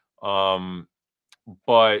preachy,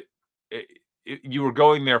 but you were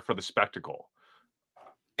going there for the spectacle.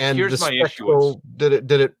 And here's the my spectacle, issue: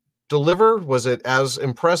 did it deliver? Was it as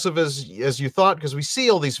impressive as you thought? Because we see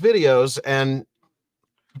all these videos, and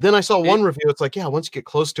then I saw one review. It's like, yeah, once you get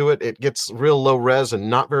close to it, it gets real low res and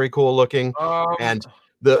not very cool looking. And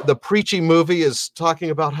the preachy movie is talking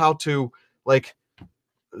about how to like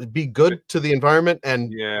be good to the environment,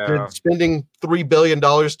 and spending $3 billion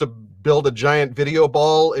to build a giant video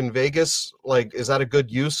ball in Vegas, like, is that a good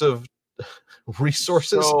use of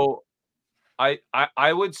resources? So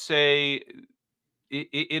I would say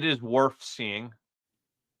it is worth seeing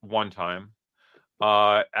one time.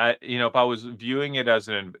 If I was viewing it as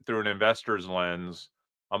through an investor's lens,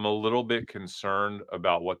 I'm a little bit concerned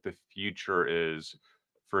about what the future is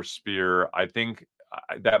for Sphere. I think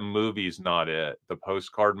that movie is not it. The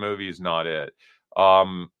postcard movie is not it.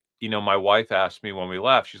 My wife asked me when we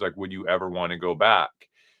left, she's like, would you ever want to go back?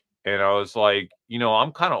 And I was like,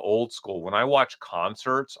 I'm kind of old school. When I watch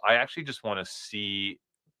concerts, I actually just want to see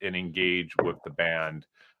and engage with the band.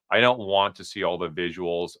 I don't want to see all the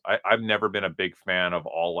visuals. I've never been a big fan of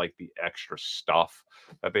all like the extra stuff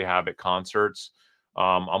that they have at concerts.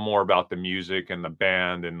 I'm more about the music and the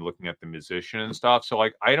band and looking at the musician and stuff. So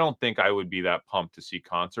like, I don't think I would be that pumped to see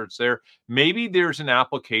concerts there. Maybe there's an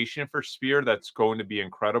application for Sphere that's going to be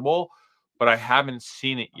incredible, but I haven't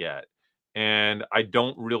seen it yet. And I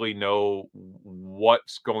don't really know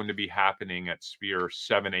what's going to be happening at Sphere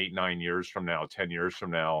 7, 8, 9 years from now, 10 years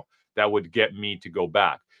from now, that would get me to go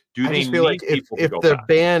back. I just feel like if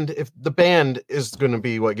the band is going to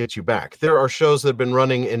be what gets you back, there are shows that have been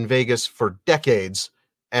running in Vegas for decades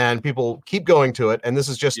and people keep going to it. And this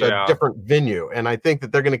is just a different venue. And I think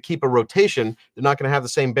that they're going to keep a rotation. They're not going to have the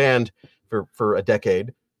same band for a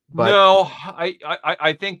decade. But no,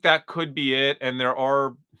 I think that could be it. And there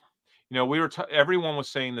are, everyone was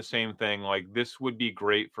saying the same thing. Like, this would be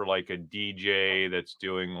great for like a DJ that's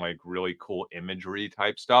doing like really cool imagery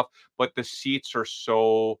type stuff. But the seats are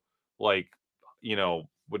so like,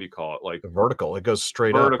 what do you call it? Like vertical. It goes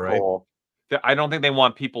straight up, right? I don't think they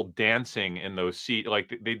want people dancing in those seats.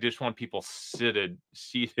 Like, they just want people seated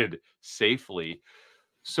safely.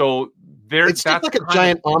 So it's just like a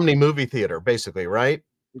giant Omni movie theater, basically, right?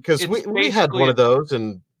 Because we had one of those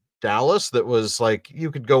in Dallas that was like,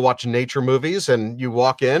 you could go watch nature movies and you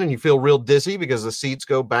walk in and you feel real dizzy because the seats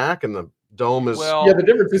go back and the dome is the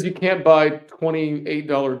difference is you can't buy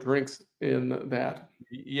 $28 drinks in that.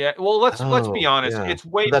 Let's be honest, it's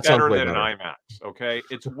way better than an IMAX. Okay,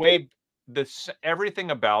 it's way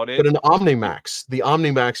everything about it. But an OmniMax, the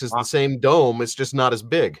OmniMax is the same dome, it's just not as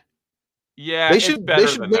big. Yeah, they should make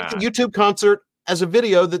the YouTube concert as a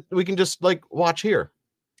video that we can just like watch here.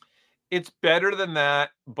 It's better than that,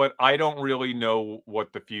 but I don't really know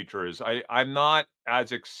what the future is. I'm not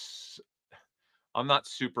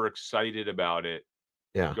super excited about it.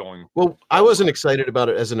 Yeah. I wasn't excited about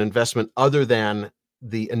it as an investment other than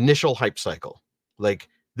the initial hype cycle. Like,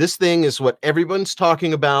 this thing is what everyone's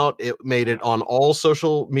talking about. It made it on all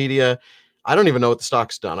social media. I don't even know what the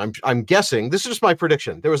stock's done. I'm guessing. This is just my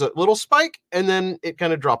prediction. There was a little spike and then it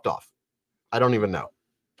kind of dropped off. I don't even know.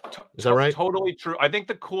 Is that right? Totally true. I think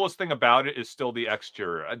the coolest thing about it is still the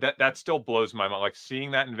exterior. That still blows my mind. Like, seeing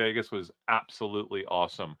that in Vegas was absolutely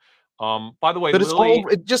awesome. By the way, but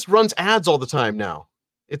it just runs ads all the time now.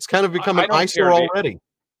 It's kind of become I an don't eyesore care. already.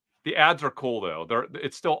 The ads are cool though.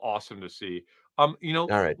 It's still awesome to see. All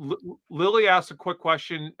right. Lily asked a quick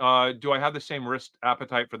question. Do I have the same risk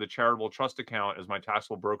appetite for the charitable trust account as my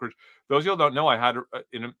taxable brokerage? Those of you who don't know, I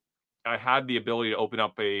had the ability to open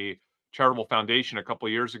up a charitable foundation a couple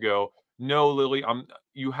of years ago. No, Lily,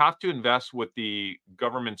 you have to invest with the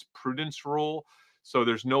government's prudence rule. So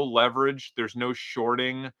there's no leverage, there's no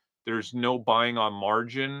shorting, there's no buying on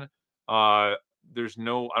margin. I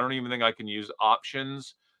don't even think I can use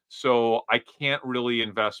options. So I can't really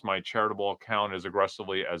invest my charitable account as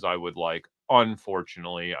aggressively as I would like.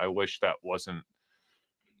 Unfortunately, I wish that wasn't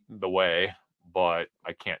the way, but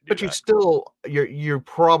I can't do But that. you're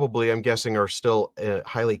probably, I'm guessing, are still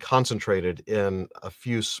highly concentrated in a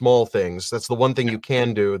few small things. That's the one thing you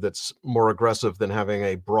can do that's more aggressive than having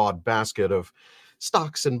a broad basket of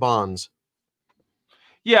stocks and bonds.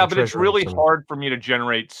 Yeah, and but it's treasuries really and- hard for me to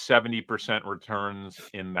generate 70% returns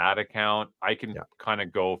in that account. I can kind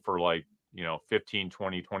of go for 15,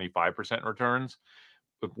 20, 25% returns.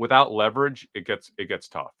 But without leverage, it gets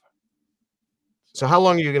tough. So how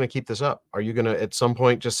long are you going to keep this up? Are you going to at some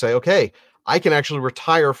point just say, okay, I can actually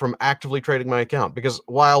retire from actively trading my account? Because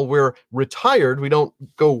while we're retired, we don't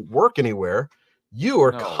go work anywhere. You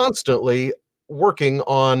are constantly working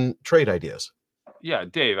on trade ideas. Yeah,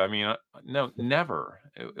 Dave. I mean, no, never.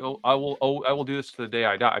 I will do this to the day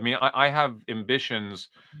I die. I mean, I have ambitions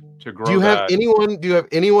to grow. Do you have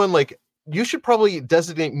anyone like, you should probably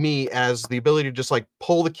designate me as the ability to just like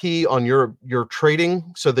pull the key on your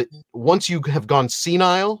trading, so that once you have gone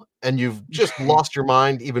senile and you've just lost your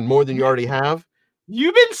mind even more than you already have.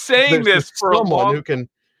 You've been saying this for someone who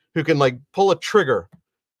can like pull a trigger.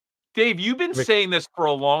 Dave, you've been saying this for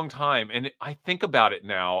a long time, and I think about it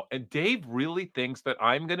now, and Dave really thinks that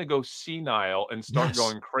I'm going to go senile and start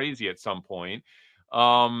going crazy at some point.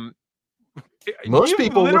 Most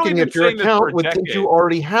people looking at your account would think you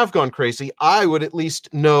already have gone crazy. I would at least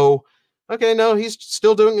know, okay, no, he's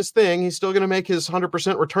still doing his thing. He's still going to make his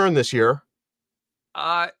 100% return this year.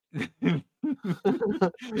 But you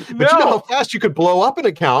know how fast you could blow up an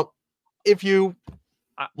account if you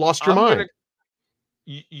lost your mind.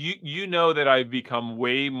 You know that I've become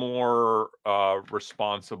way more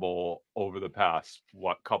responsible over the past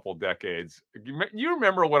couple decades. You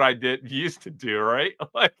remember what I used to do, right?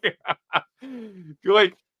 I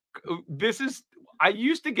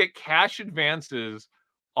used to get cash advances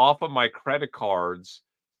off of my credit cards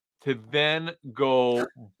to then go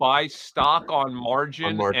buy stock on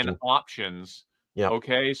margin and options. Yeah.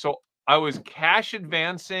 Okay, so I was cash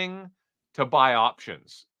advancing to buy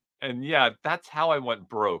options. And yeah, that's how I went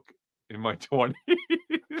broke in my 20s.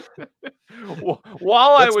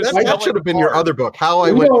 That should have been your other book, How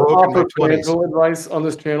I Went Broke in My 20s. Financial advice on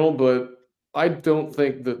this channel, but I don't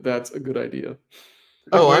think that that's a good idea.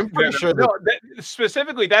 Oh, I'm pretty sure that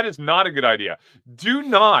specifically that is not a good idea. Do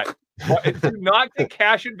not get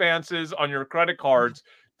cash advances on your credit cards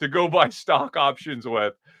to go buy stock options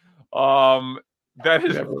with. That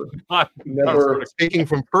is never. Speaking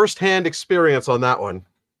from firsthand experience on that one.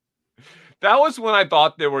 That was when I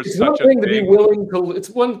thought there was such a thing to be willing to. It's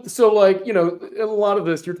one. So, like, in a lot of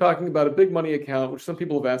this, you're talking about a big money account, which some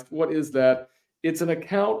people have asked, what is that? It's an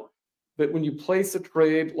account that when you place a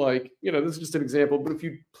trade, like, this is just an example, but if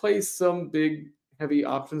you place some big, heavy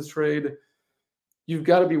options trade, you've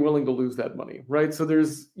got to be willing to lose that money, right? So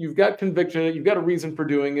you've got conviction, you've got a reason for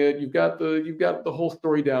doing it, you've got the whole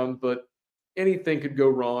story down, but anything could go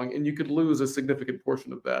wrong and you could lose a significant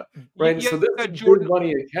portion of that, right? So this big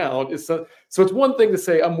money account is so it's one thing to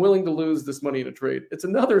say I'm willing to lose this money in a trade. It's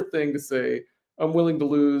another thing to say I'm willing to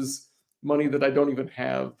lose money that I don't even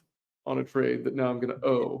have on a trade that now I'm going to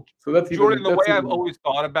owe. So that's Jordan. The way I've always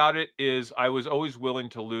thought about it is I was always willing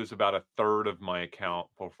to lose about a third of my account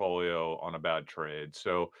portfolio on a bad trade.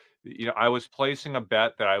 So I was placing a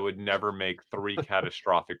bet that I would never make 3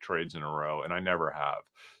 catastrophic trades in a row, and I never have.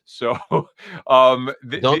 So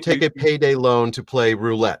don't take a payday loan to play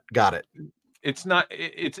roulette. Got it. It's not.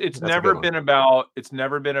 It's never been about. It's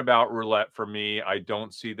never been about roulette for me. I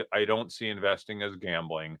don't see investing as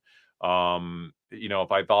gambling.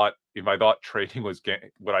 If I thought trading was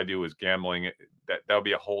what I do was gambling, that would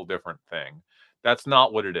be a whole different thing. That's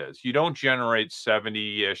not what it is. You don't generate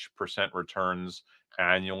 70-ish% returns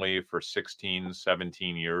annually for 16,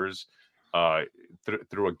 17 years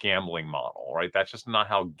through a gambling model, right? That's just not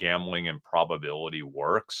how gambling and probability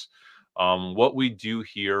works. What we do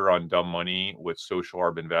here on Dumb Money with social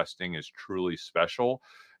arb investing is truly special.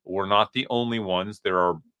 We're not the only ones. There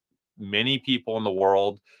are many people in the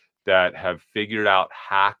world that have figured out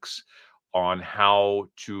hacks on how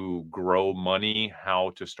to grow money,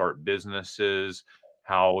 how to start businesses,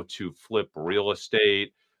 how to flip real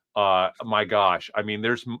estate. My gosh, I mean,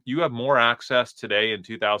 you have more access today in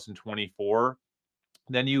 2024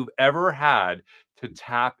 than you've ever had to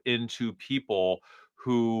tap into people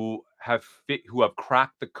who have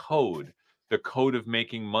cracked the code of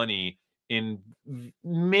making money in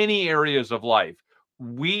many areas of life.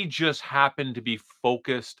 We just happen to be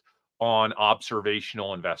focused on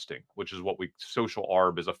observational investing, which is social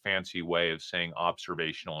arb is a fancy way of saying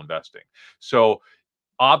observational investing. So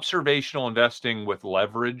observational investing with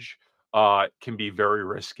leverage can be very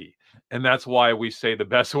risky. And that's why we say the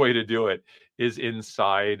best way to do it is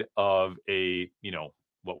inside of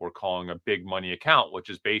what we're calling a big money account, which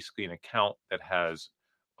is basically an account that has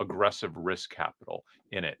aggressive risk capital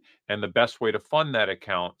in it. And the best way to fund that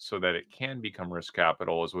account so that it can become risk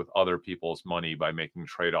capital is with other people's money by making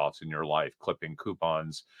trade-offs in your life, clipping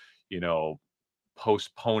coupons,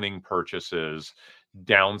 postponing purchases,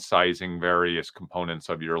 downsizing various components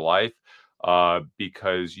of your life,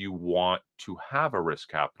 because you want to have a risk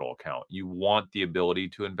capital account. You want the ability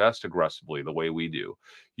to invest aggressively the way we do.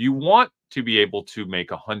 You want to be able to make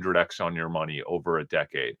 100x on your money over a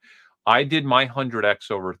decade. I did my 100x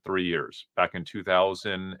over 3 years back in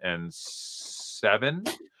 2007.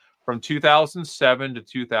 From 2007 to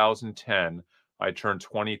 2010, I turned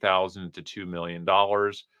 $20,000 to $2 million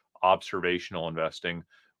observational investing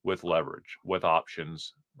with leverage, with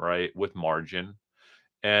options, right? With margin.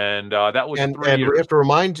 And that was 3 years. We have to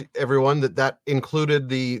remind everyone that included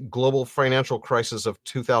the global financial crisis of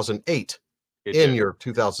 2008 your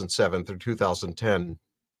 2007 through 2010.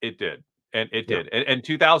 It did. And it did. And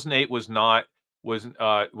 2008 was not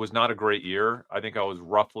a great year. I think I was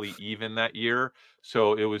roughly even that year.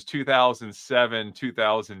 So it was 2007,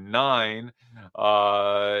 2009,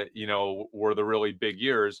 were the really big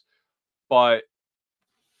years. But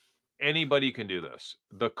anybody can do this.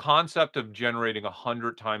 The concept of generating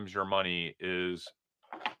 100 times your money is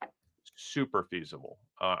super feasible.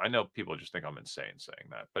 I know people just think I'm insane saying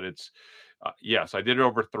that, but it's yes, I did it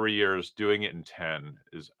over 3 years. Doing it in 10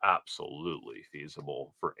 is absolutely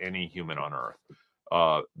feasible for any human on earth,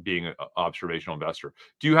 being an observational investor.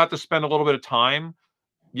 Do you have to spend a little bit of time?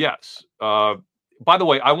 Yes. By the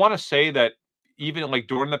way, I want to say that even like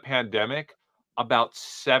during the pandemic, about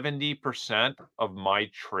 70% of my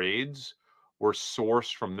trades were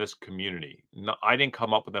sourced from this community. No, I didn't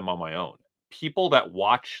come up with them on my own. People that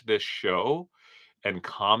watch this show and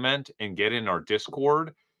comment and get in our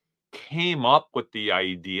Discord came up with the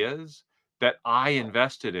ideas that I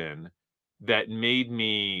invested in that made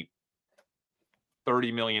me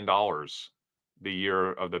 $30 million the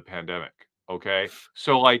year of the pandemic. Okay.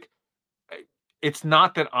 So like, it's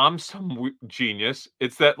not that I'm some genius.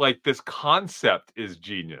 It's that like this concept is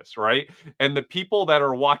genius, right? And the people that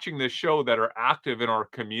are watching this show that are active in our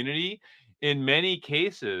community, in many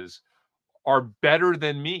cases, are better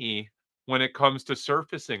than me when it comes to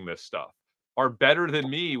surfacing this stuff, are better than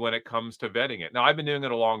me when it comes to vetting it. Now, I've been doing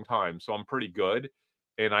it a long time, so I'm pretty good.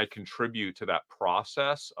 And I contribute to that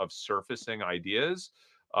process of surfacing ideas,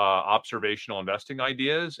 observational investing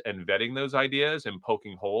ideas, and vetting those ideas and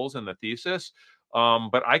poking holes in the thesis.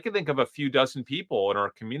 But I can think of a few dozen people in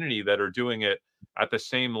our community that are doing it at the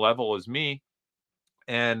same level as me.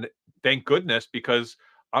 And thank goodness, because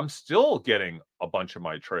I'm still getting a bunch of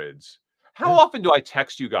my trades. How often do I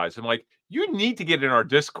text you guys? I'm like, you need to get in our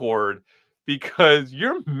Discord because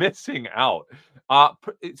you're missing out.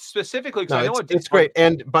 Specifically, because I know it's great.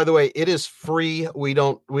 And by the way, it is free. We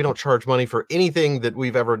don't charge money for anything that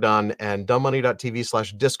we've ever done. And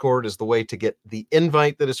dumbmoney.tv/Discord is the way to get the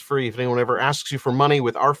invite that is free. If anyone ever asks you for money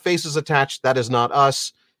with our faces attached, that is not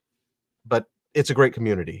us. But it's a great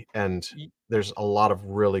community, and there's a lot of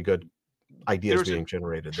really good ideas being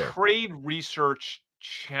generated there. Trade research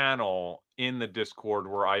channel in the Discord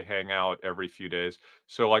where I hang out every few days.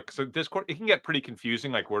 So Discord, it can get pretty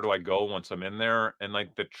confusing. Like, where do I go once I'm in there? And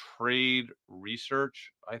like the trade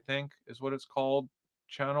research, I think is what it's called,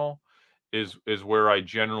 channel is where I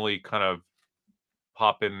generally kind of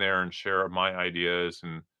pop in there and share my ideas.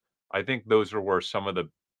 And I think those are where some of the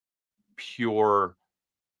pure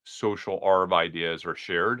social arb ideas are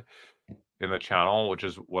shared in the channel, which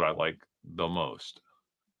is what I like the most.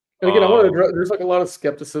 And again, I want to address, there's like a lot of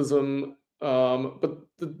skepticism, but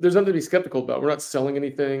there's nothing to be skeptical about. We're not selling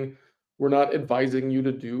anything. We're not advising you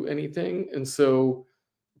to do anything. And so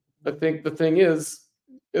I think the thing is,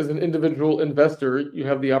 as an individual investor, you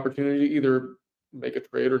have the opportunity to either make a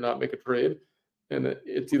trade or not make a trade. And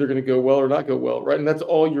it's either going to go well or not go well, right? And that's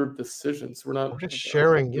all your decisions. We're just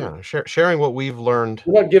sharing, sharing what we've learned.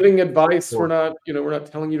 We're not giving advice. We're not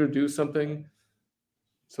telling you to do something.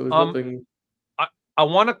 So there's nothing. I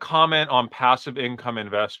want to comment on Passive Income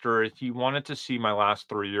Investor. If you wanted to see my last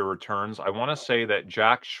 3-year returns, I want to say that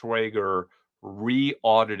Jack Schwager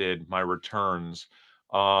re-audited my returns,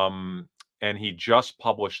 and he just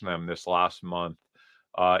published them this last month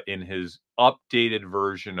in his updated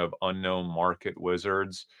version of Unknown Market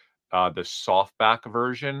Wizards. The softback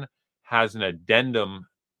version has an addendum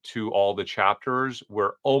to all the chapters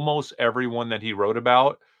where almost everyone that he wrote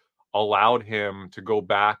about allowed him to go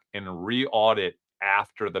back and re-audit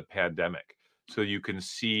after the pandemic, so you can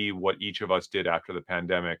see what each of us did after the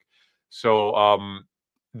pandemic. So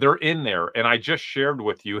they're in there, and I just shared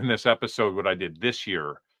with you in this episode what I did this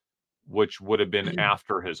year, which would have been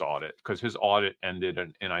after his audit, because his audit ended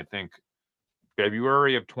in I think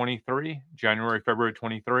February of 23, February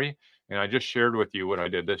 23, and I just shared with you what I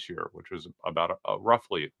did this year, which was about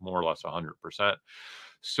roughly more or less 100%.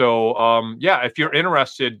 So yeah, if you're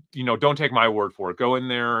interested, don't take my word for it. Go in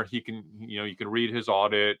there. You can read his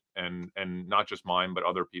audit and not just mine, but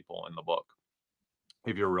other people in the book,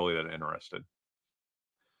 if you're really that interested.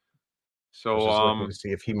 So I was just looking to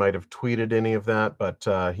see if he might have tweeted any of that, but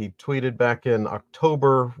he tweeted back in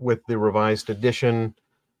October with the revised edition,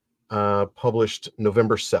 published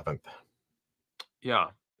November 7th. Yeah.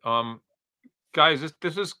 Guys,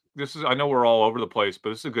 this is I know we're all over the place,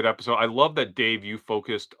 but this is a good episode. I love that, Dave, you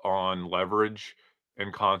focused on leverage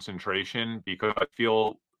and concentration, because I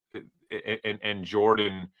feel, and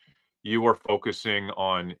Jordan, you are focusing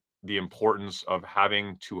on the importance of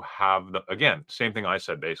having to have again, same thing I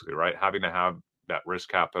said basically, right? Having to have that risk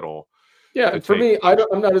capital. Yeah, for me, I'm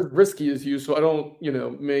not as risky as you, so I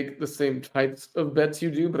don't, make the same types of bets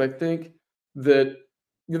you do. But I think that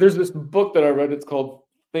there's this book that I read. It's called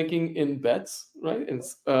Thinking in Bets, right? And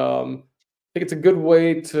I think it's a good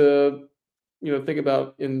way to, think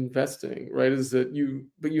about investing, right? Is that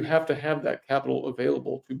but you have to have that capital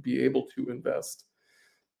available to be able to invest.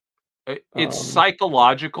 It's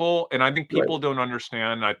psychological, and I think people right. don't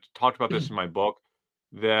understand. I talked about this in my book.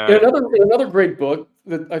 That another great book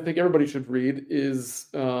that I think everybody should read is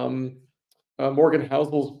Morgan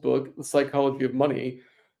Housel's book, The Psychology of Money,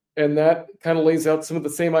 and that kind of lays out some of the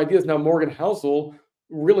same ideas. Now, Morgan Housel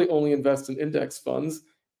really only invests in index funds,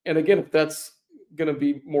 and again, if that's going to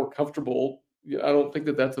be more comfortable, I don't think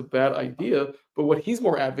that that's a bad idea. But what he's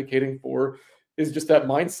more advocating for is just that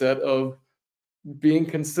mindset of being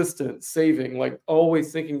consistent, saving, like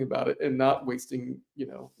always thinking about it and not wasting,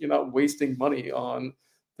 you're not wasting money on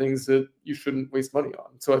things that you shouldn't waste money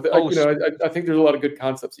on. So I think there's a lot of good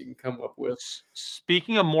concepts you can come up with.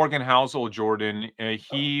 Speaking of Morgan Housel, Jordan,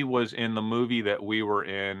 he was in the movie that we were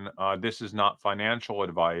in, This Is Not Financial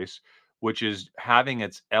Advice, which is having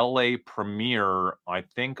its LA premiere, I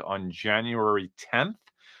think, on January 10th.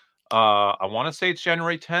 I want to say it's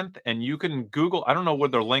January 10th, and you can Google, I don't know where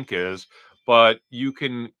their link is, but you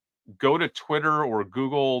can go to Twitter or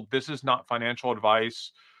Google This Is Not Financial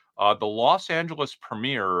Advice. The Los Angeles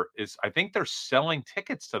premiere is, I think they're selling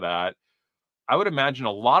tickets to that. I would imagine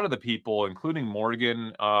a lot of the people, including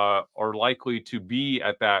Morgan, are likely to be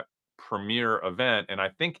at that premiere event. And I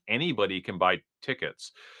think anybody can buy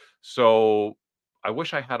tickets. So I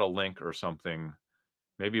wish I had a link or something.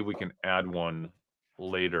 Maybe we can add one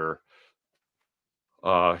later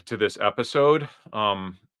to this episode.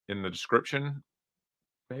 In the description,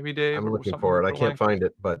 maybe, Dave. I'm looking for it. I can't find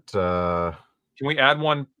it, but can we add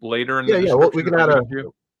one later in the description? Well, we can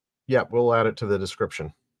add we'll add it to the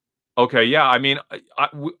description. Okay, yeah. I mean,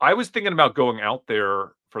 I was thinking about going out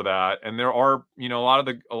there for that, and there are, a lot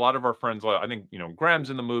of our friends. I think Graham's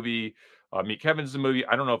in the movie, Meet Kevin's in the movie.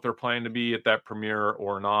 I don't know if they're planning to be at that premiere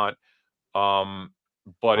or not,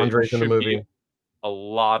 but Andre's it should in the movie. Be a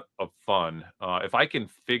lot of fun. If I can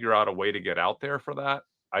figure out a way to get out there for that,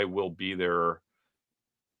 I will be there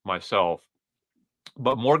myself.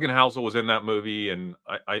 But Morgan Housel was in that movie, and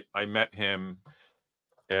I met him,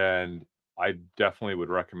 and I definitely would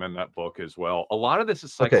recommend that book as well. A lot of this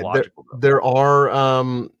is psychological. Okay,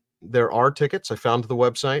 there are tickets. I found the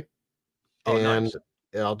website, and nice.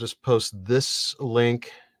 I'll just post this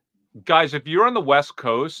link. Guys, if you're on the West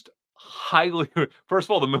Coast, first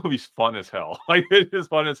of all, the movie's fun as hell. Like, it is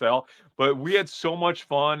fun as hell. But we had so much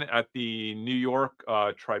fun at the New York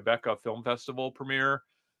Tribeca Film Festival premiere,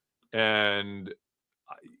 and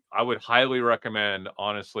I would highly recommend,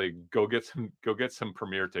 honestly, go get some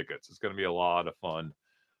premiere tickets. It's going to be a lot of fun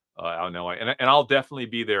out in LA, and I'll definitely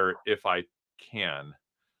be there if I can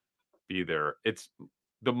be there.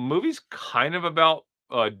 The movie's kind of about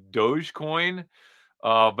Dogecoin,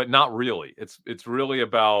 but not really. It's really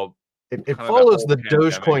about. It follows the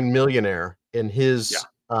Dogecoin millionaire in his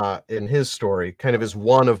story, kind of as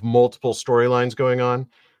one of multiple storylines going on.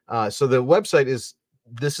 So the website is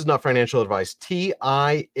this is not financial advice.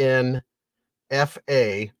 TINFA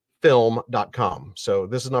film.com. So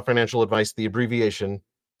this is not financial advice. The abbreviation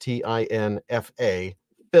TINFA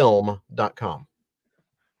film.com.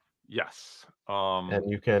 Yes. And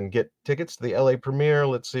you can get tickets to the LA premiere.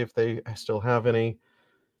 Let's see if they still have any.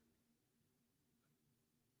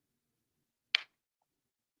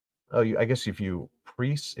 Oh, I guess if you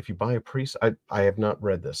buy a I have not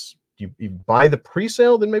read this. You buy the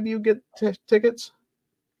pre-sale, then maybe you get tickets.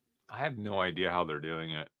 I have no idea how they're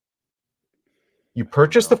doing it. You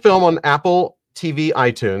purchase the film on Apple TV,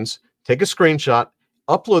 iTunes, take a screenshot,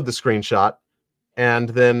 upload the screenshot, and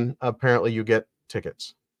then apparently you get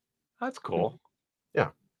tickets. That's cool. Yeah,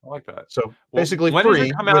 I like that. So basically, when free. does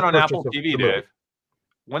it come out on Apple TV, Dave?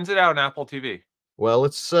 When's it out on Apple TV? Well,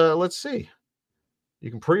 let's see. You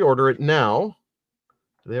can pre-order it now.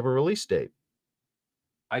 Do they have a release date?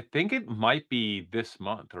 I think it might be this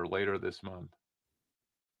month or later this month.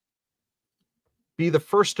 Be the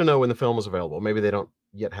first to know when the film is available. Maybe they don't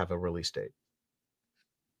yet have a release date.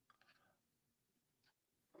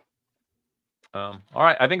 All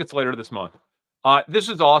right. I think it's later this month. This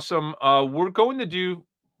is awesome. We're going to do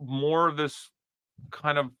more of this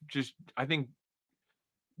kind of just, I think,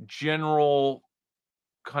 general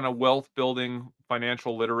kind of wealth building,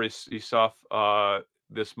 financial literacy stuff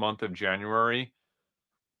this month of January.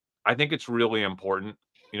 I think it's really important.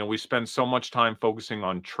 You know, we spend so much time focusing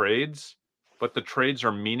on trades, but the trades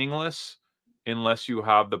are meaningless unless you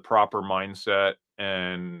have the proper mindset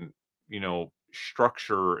and, you know,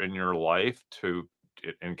 structure in your life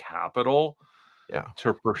and capital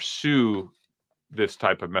to pursue this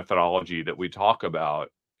type of methodology that we talk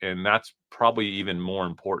about. And that's probably even more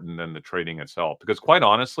important than the trading itself. Because quite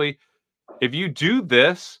honestly, if you do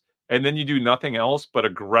this and then you do nothing else but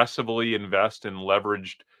aggressively invest in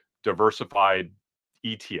leveraged, diversified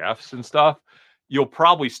ETFs and stuff, you'll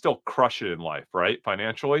probably still crush it in life, right?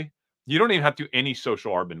 Financially. You don't even have to do any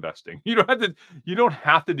social arb investing. You don't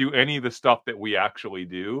have to do any of the stuff that we actually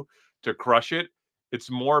do to crush it. It's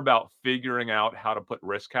more about figuring out how to put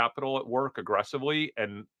risk capital at work aggressively.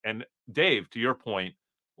 And Dave, to your point,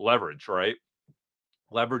 leverage, right?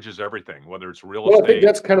 Leverage is everything, whether it's real estate. Well, I think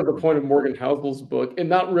that's kind of the point of Morgan Housel's book, and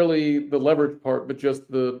not really the leverage part, but just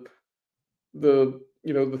the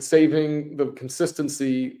saving, the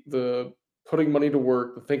consistency, the putting money to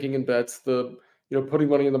work, the thinking in bets, the putting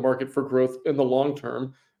money in the market for growth in the long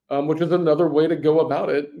term, which is another way to go about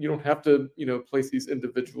it. You don't have to place these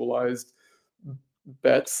individualized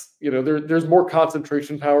bets. There's more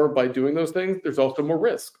concentration power by doing those things. There's also more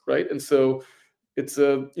risk, right? And so it's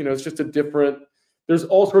it's just a different. There's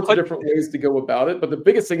all sorts of different ways to go about it, but the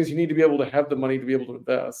biggest thing is you need to be able to have the money to be able to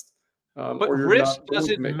invest. But risk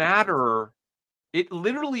doesn't matter. It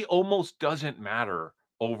literally almost doesn't matter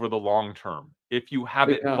over the long term if you have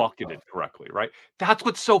it bucketed correctly, right? That's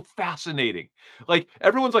what's so fascinating. Like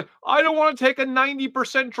everyone's like, I don't want to take a 90%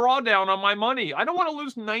 drawdown on my money. I don't want to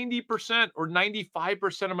lose 90% or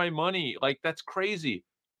 95% of my money. Like that's crazy.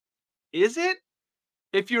 Is it?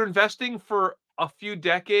 If you're investing for a few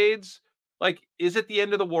decades, like, is it the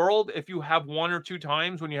end of the world if you have 1 or 2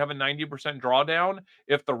 times when you have a 90% drawdown?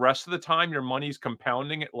 If the rest of the time your money's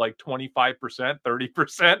compounding at like 25%,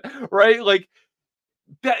 30%, right? Like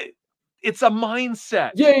that, it's a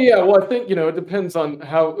mindset. Yeah. Well, I think, it depends on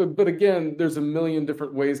how, but again, there's a million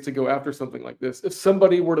different ways to go after something like this. If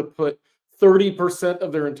somebody were to put 30%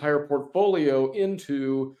 of their entire portfolio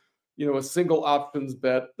into, a single options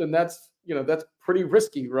bet, then that's pretty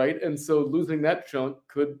risky, right? And so losing that chunk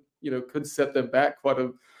could set them back quite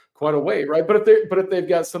a way, right? But if they've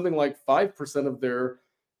got something like 5% of their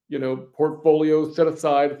portfolio set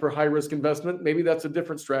aside for high risk investment, maybe that's a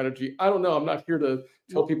different strategy. I don't know. I'm not here to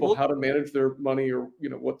tell people how to manage their money or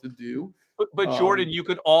what to do. But Jordan, you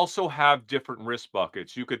could also have different risk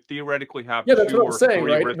buckets. You could theoretically have that's what I'm saying,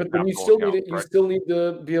 right? But then you still need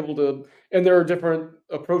to be able to, and there are different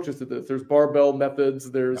approaches to this. There's barbell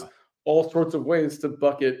methods. There's all sorts of ways to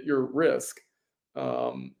bucket your risk.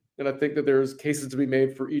 And I think that there's cases to be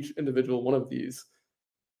made for each individual one of these.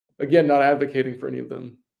 Again, not advocating for any of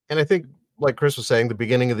them. And I think, like Chris was saying, the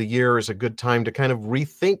beginning of the year is a good time to kind of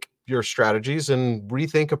rethink your strategies and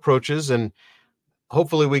rethink approaches. And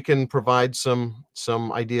hopefully we can provide some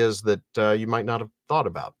ideas that you might not have thought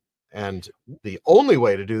about. And the only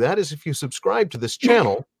way to do that is if you subscribe to this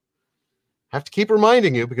channel. Have to keep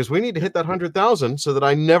reminding you because we need to hit that 100,000 so that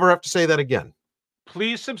I never have to say that again.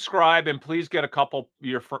 Please subscribe and please get a couple of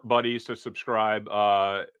your buddies to subscribe.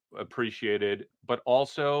 Appreciated. But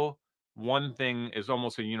also, one thing is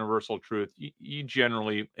almost a universal truth. You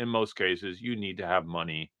generally, in most cases, you need to have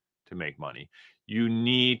money to make money. You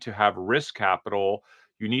need to have risk capital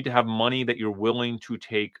You need to have money that you're willing to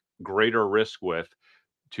take greater risk with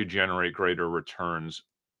to generate greater returns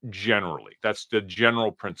generally. That's the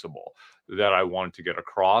general principle that I wanted to get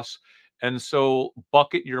across. And so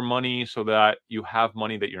bucket your money so that you have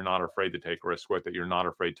money that you're not afraid to take risk with, that you're not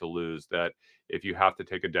afraid to lose, that if you have to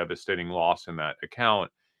take a devastating loss in that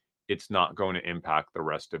account, it's not going to impact the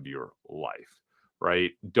rest of your life,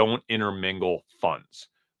 right? Don't intermingle funds.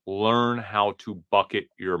 Learn how to bucket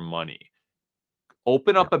your money.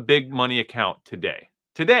 Open up a big money account today,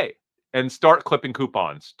 and start clipping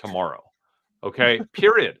coupons tomorrow. Okay.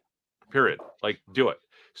 Period. Like, do it.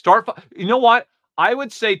 You know what? I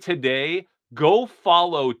would say today, go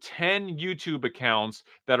follow 10 YouTube accounts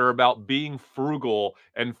that are about being frugal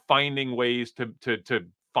and finding ways to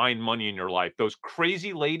find money in your life. Those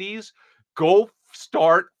crazy ladies, go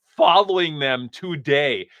start following them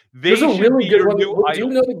today. They There's a should really be good your one. new Do idol.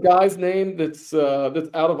 you know the guy's name that's out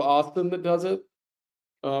of Austin that does it?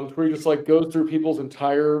 Where he just like goes through people's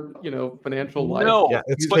entire, financial life. No, Yeah,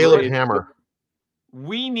 it's but Caleb it- Hammer.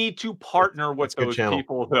 we need to partner with It's a good those channel.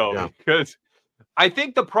 people, though, Yeah. because I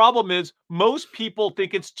think the problem is most people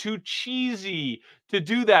think it's too cheesy to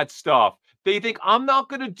do that stuff. They think I'm not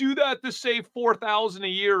going to do that to save 4,000 a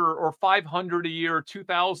year or 500 a year, or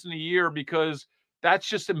 2,000 a year, because that's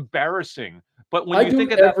just embarrassing. But when I you do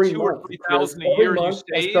think it of that every 2,000 or month. 3,000 a Every year you month,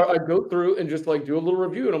 save, I go through and just like do a little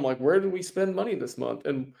review, and I'm like, where did we spend money this month,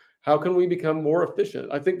 and how can we become more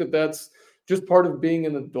efficient? I think that that's just part of being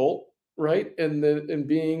an adult, right? And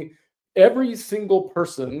being every single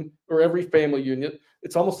person or every family unit.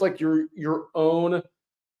 It's almost like your own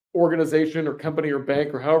organization or company or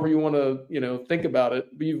bank or however you want to think about it,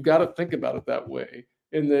 but you've got to think about it that way,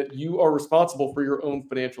 in that you are responsible for your own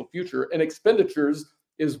financial future, and expenditures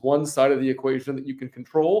is one side of the equation that you can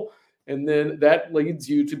control, and then that leads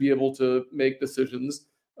you to be able to make decisions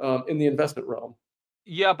in the investment realm.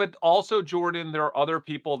 yeah, but also, Jordan, there are other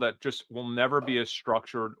people that just will never be as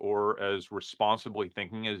structured or as responsibly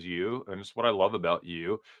thinking as you. And it's what I love about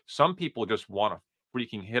you. Some people just want to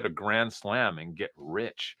freaking hit a grand slam and get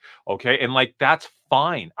rich. Okay. And like, that's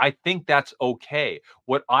fine. I think that's okay.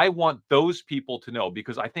 What I want those people to know,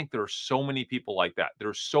 because I think there are so many people like that. There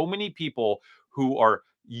are so many people who are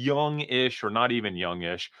young-ish or not even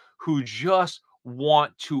young-ish, who just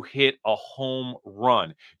want to hit a home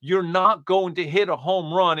run. You're not going to hit a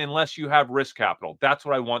home run unless you have risk capital. That's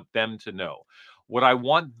what I want them to know. What I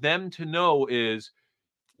want them to know is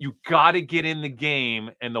you got to get in the game.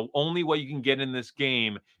 And the only way you can get in this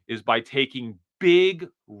game is by taking big,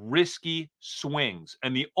 risky swings.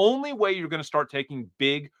 And the only way you're going to start taking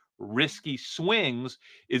big, risky swings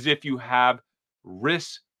is if you have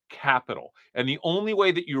risk capital. And the only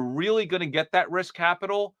way that you're really going to get that risk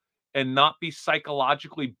capital and not be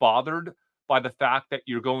psychologically bothered by the fact that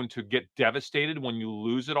you're going to get devastated when you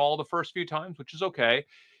lose it all the first few times, which is okay,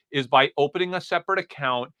 is by opening a separate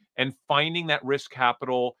account and finding that risk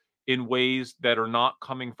capital in ways that are not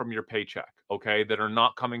coming from your paycheck, okay? That are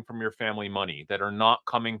not coming from your family money, that are not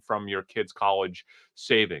coming from your kids' college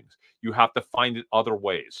savings. You have to find it other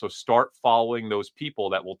ways. So start following those people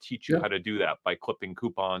that will teach you how to do that by clipping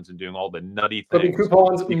coupons and doing all the nutty Clipping things.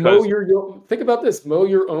 coupons, Because think about this, mow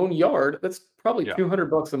your own yard. That's probably Yeah.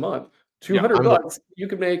 $200 a month. Yeah, 200 bucks, you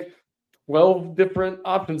could make 12 different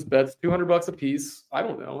options bets, 200 bucks a piece. I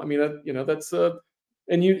don't know. I mean, that's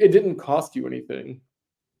it didn't cost you anything.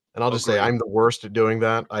 And I'll just say I'm the worst at doing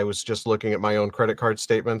that. I was just looking at my own credit card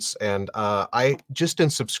statements, and I just in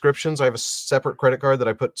subscriptions, I have a separate credit card that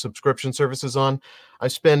I put subscription services on. I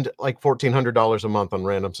spend like $1,400 a month on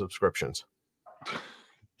random subscriptions.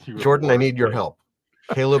 Jordan, I need your help.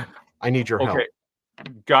 Caleb, I need your help. Okay,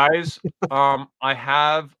 guys, I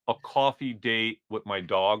have a coffee date with my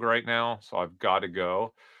dog right now, so I've got to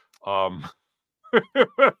go.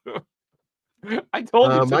 I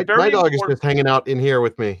told you, my dog is just hanging out in here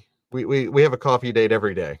with me. We have a coffee date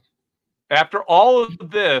every day. After all of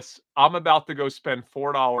this, I'm about to go spend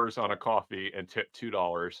 $4 on a coffee and tip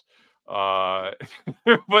 $2.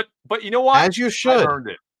 But you know what? As you should. I've earned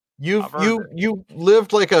it. You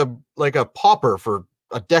lived like a pauper for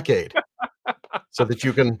a decade, so that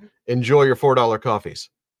you can enjoy your $4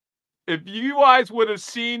 coffees. If you guys would have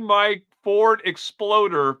seen my Ford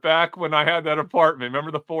Exploder back when I had that apartment,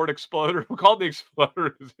 remember the Ford Exploder? We called the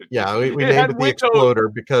Exploder. Yeah, we named it the Exploder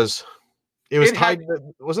because it was tied.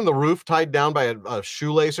 Wasn't the roof tied down by a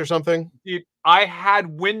shoelace or something? I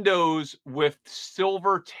had windows with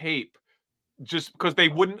silver tape, just because they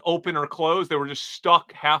wouldn't open or close. They were just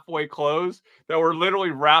stuck halfway closed, that were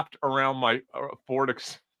literally wrapped around my Ford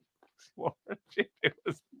Explorer. It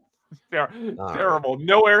was terrible.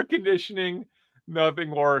 No air conditioning,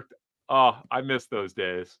 nothing worked. Oh, I miss those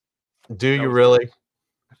days. Do you was really?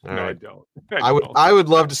 All No, I right. don't. I would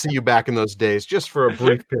love to see you back in those days, just for a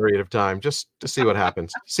brief period of time, just to see what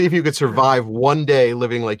happens. See if you could survive one day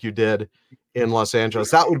living like you did in Los Angeles.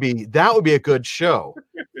 That would be a good show.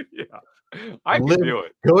 Yeah, I can do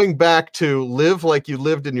it. Going back to live like you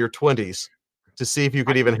lived in your 20s to see if you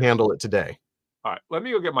could even handle it today. All right, let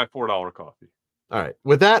me go get my $4 coffee. All right.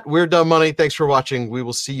 With that, we're Dumb Money. Thanks for watching. We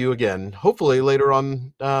will see you again, hopefully later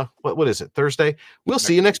on. What is it? Thursday. We'll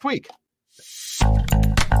see you next week.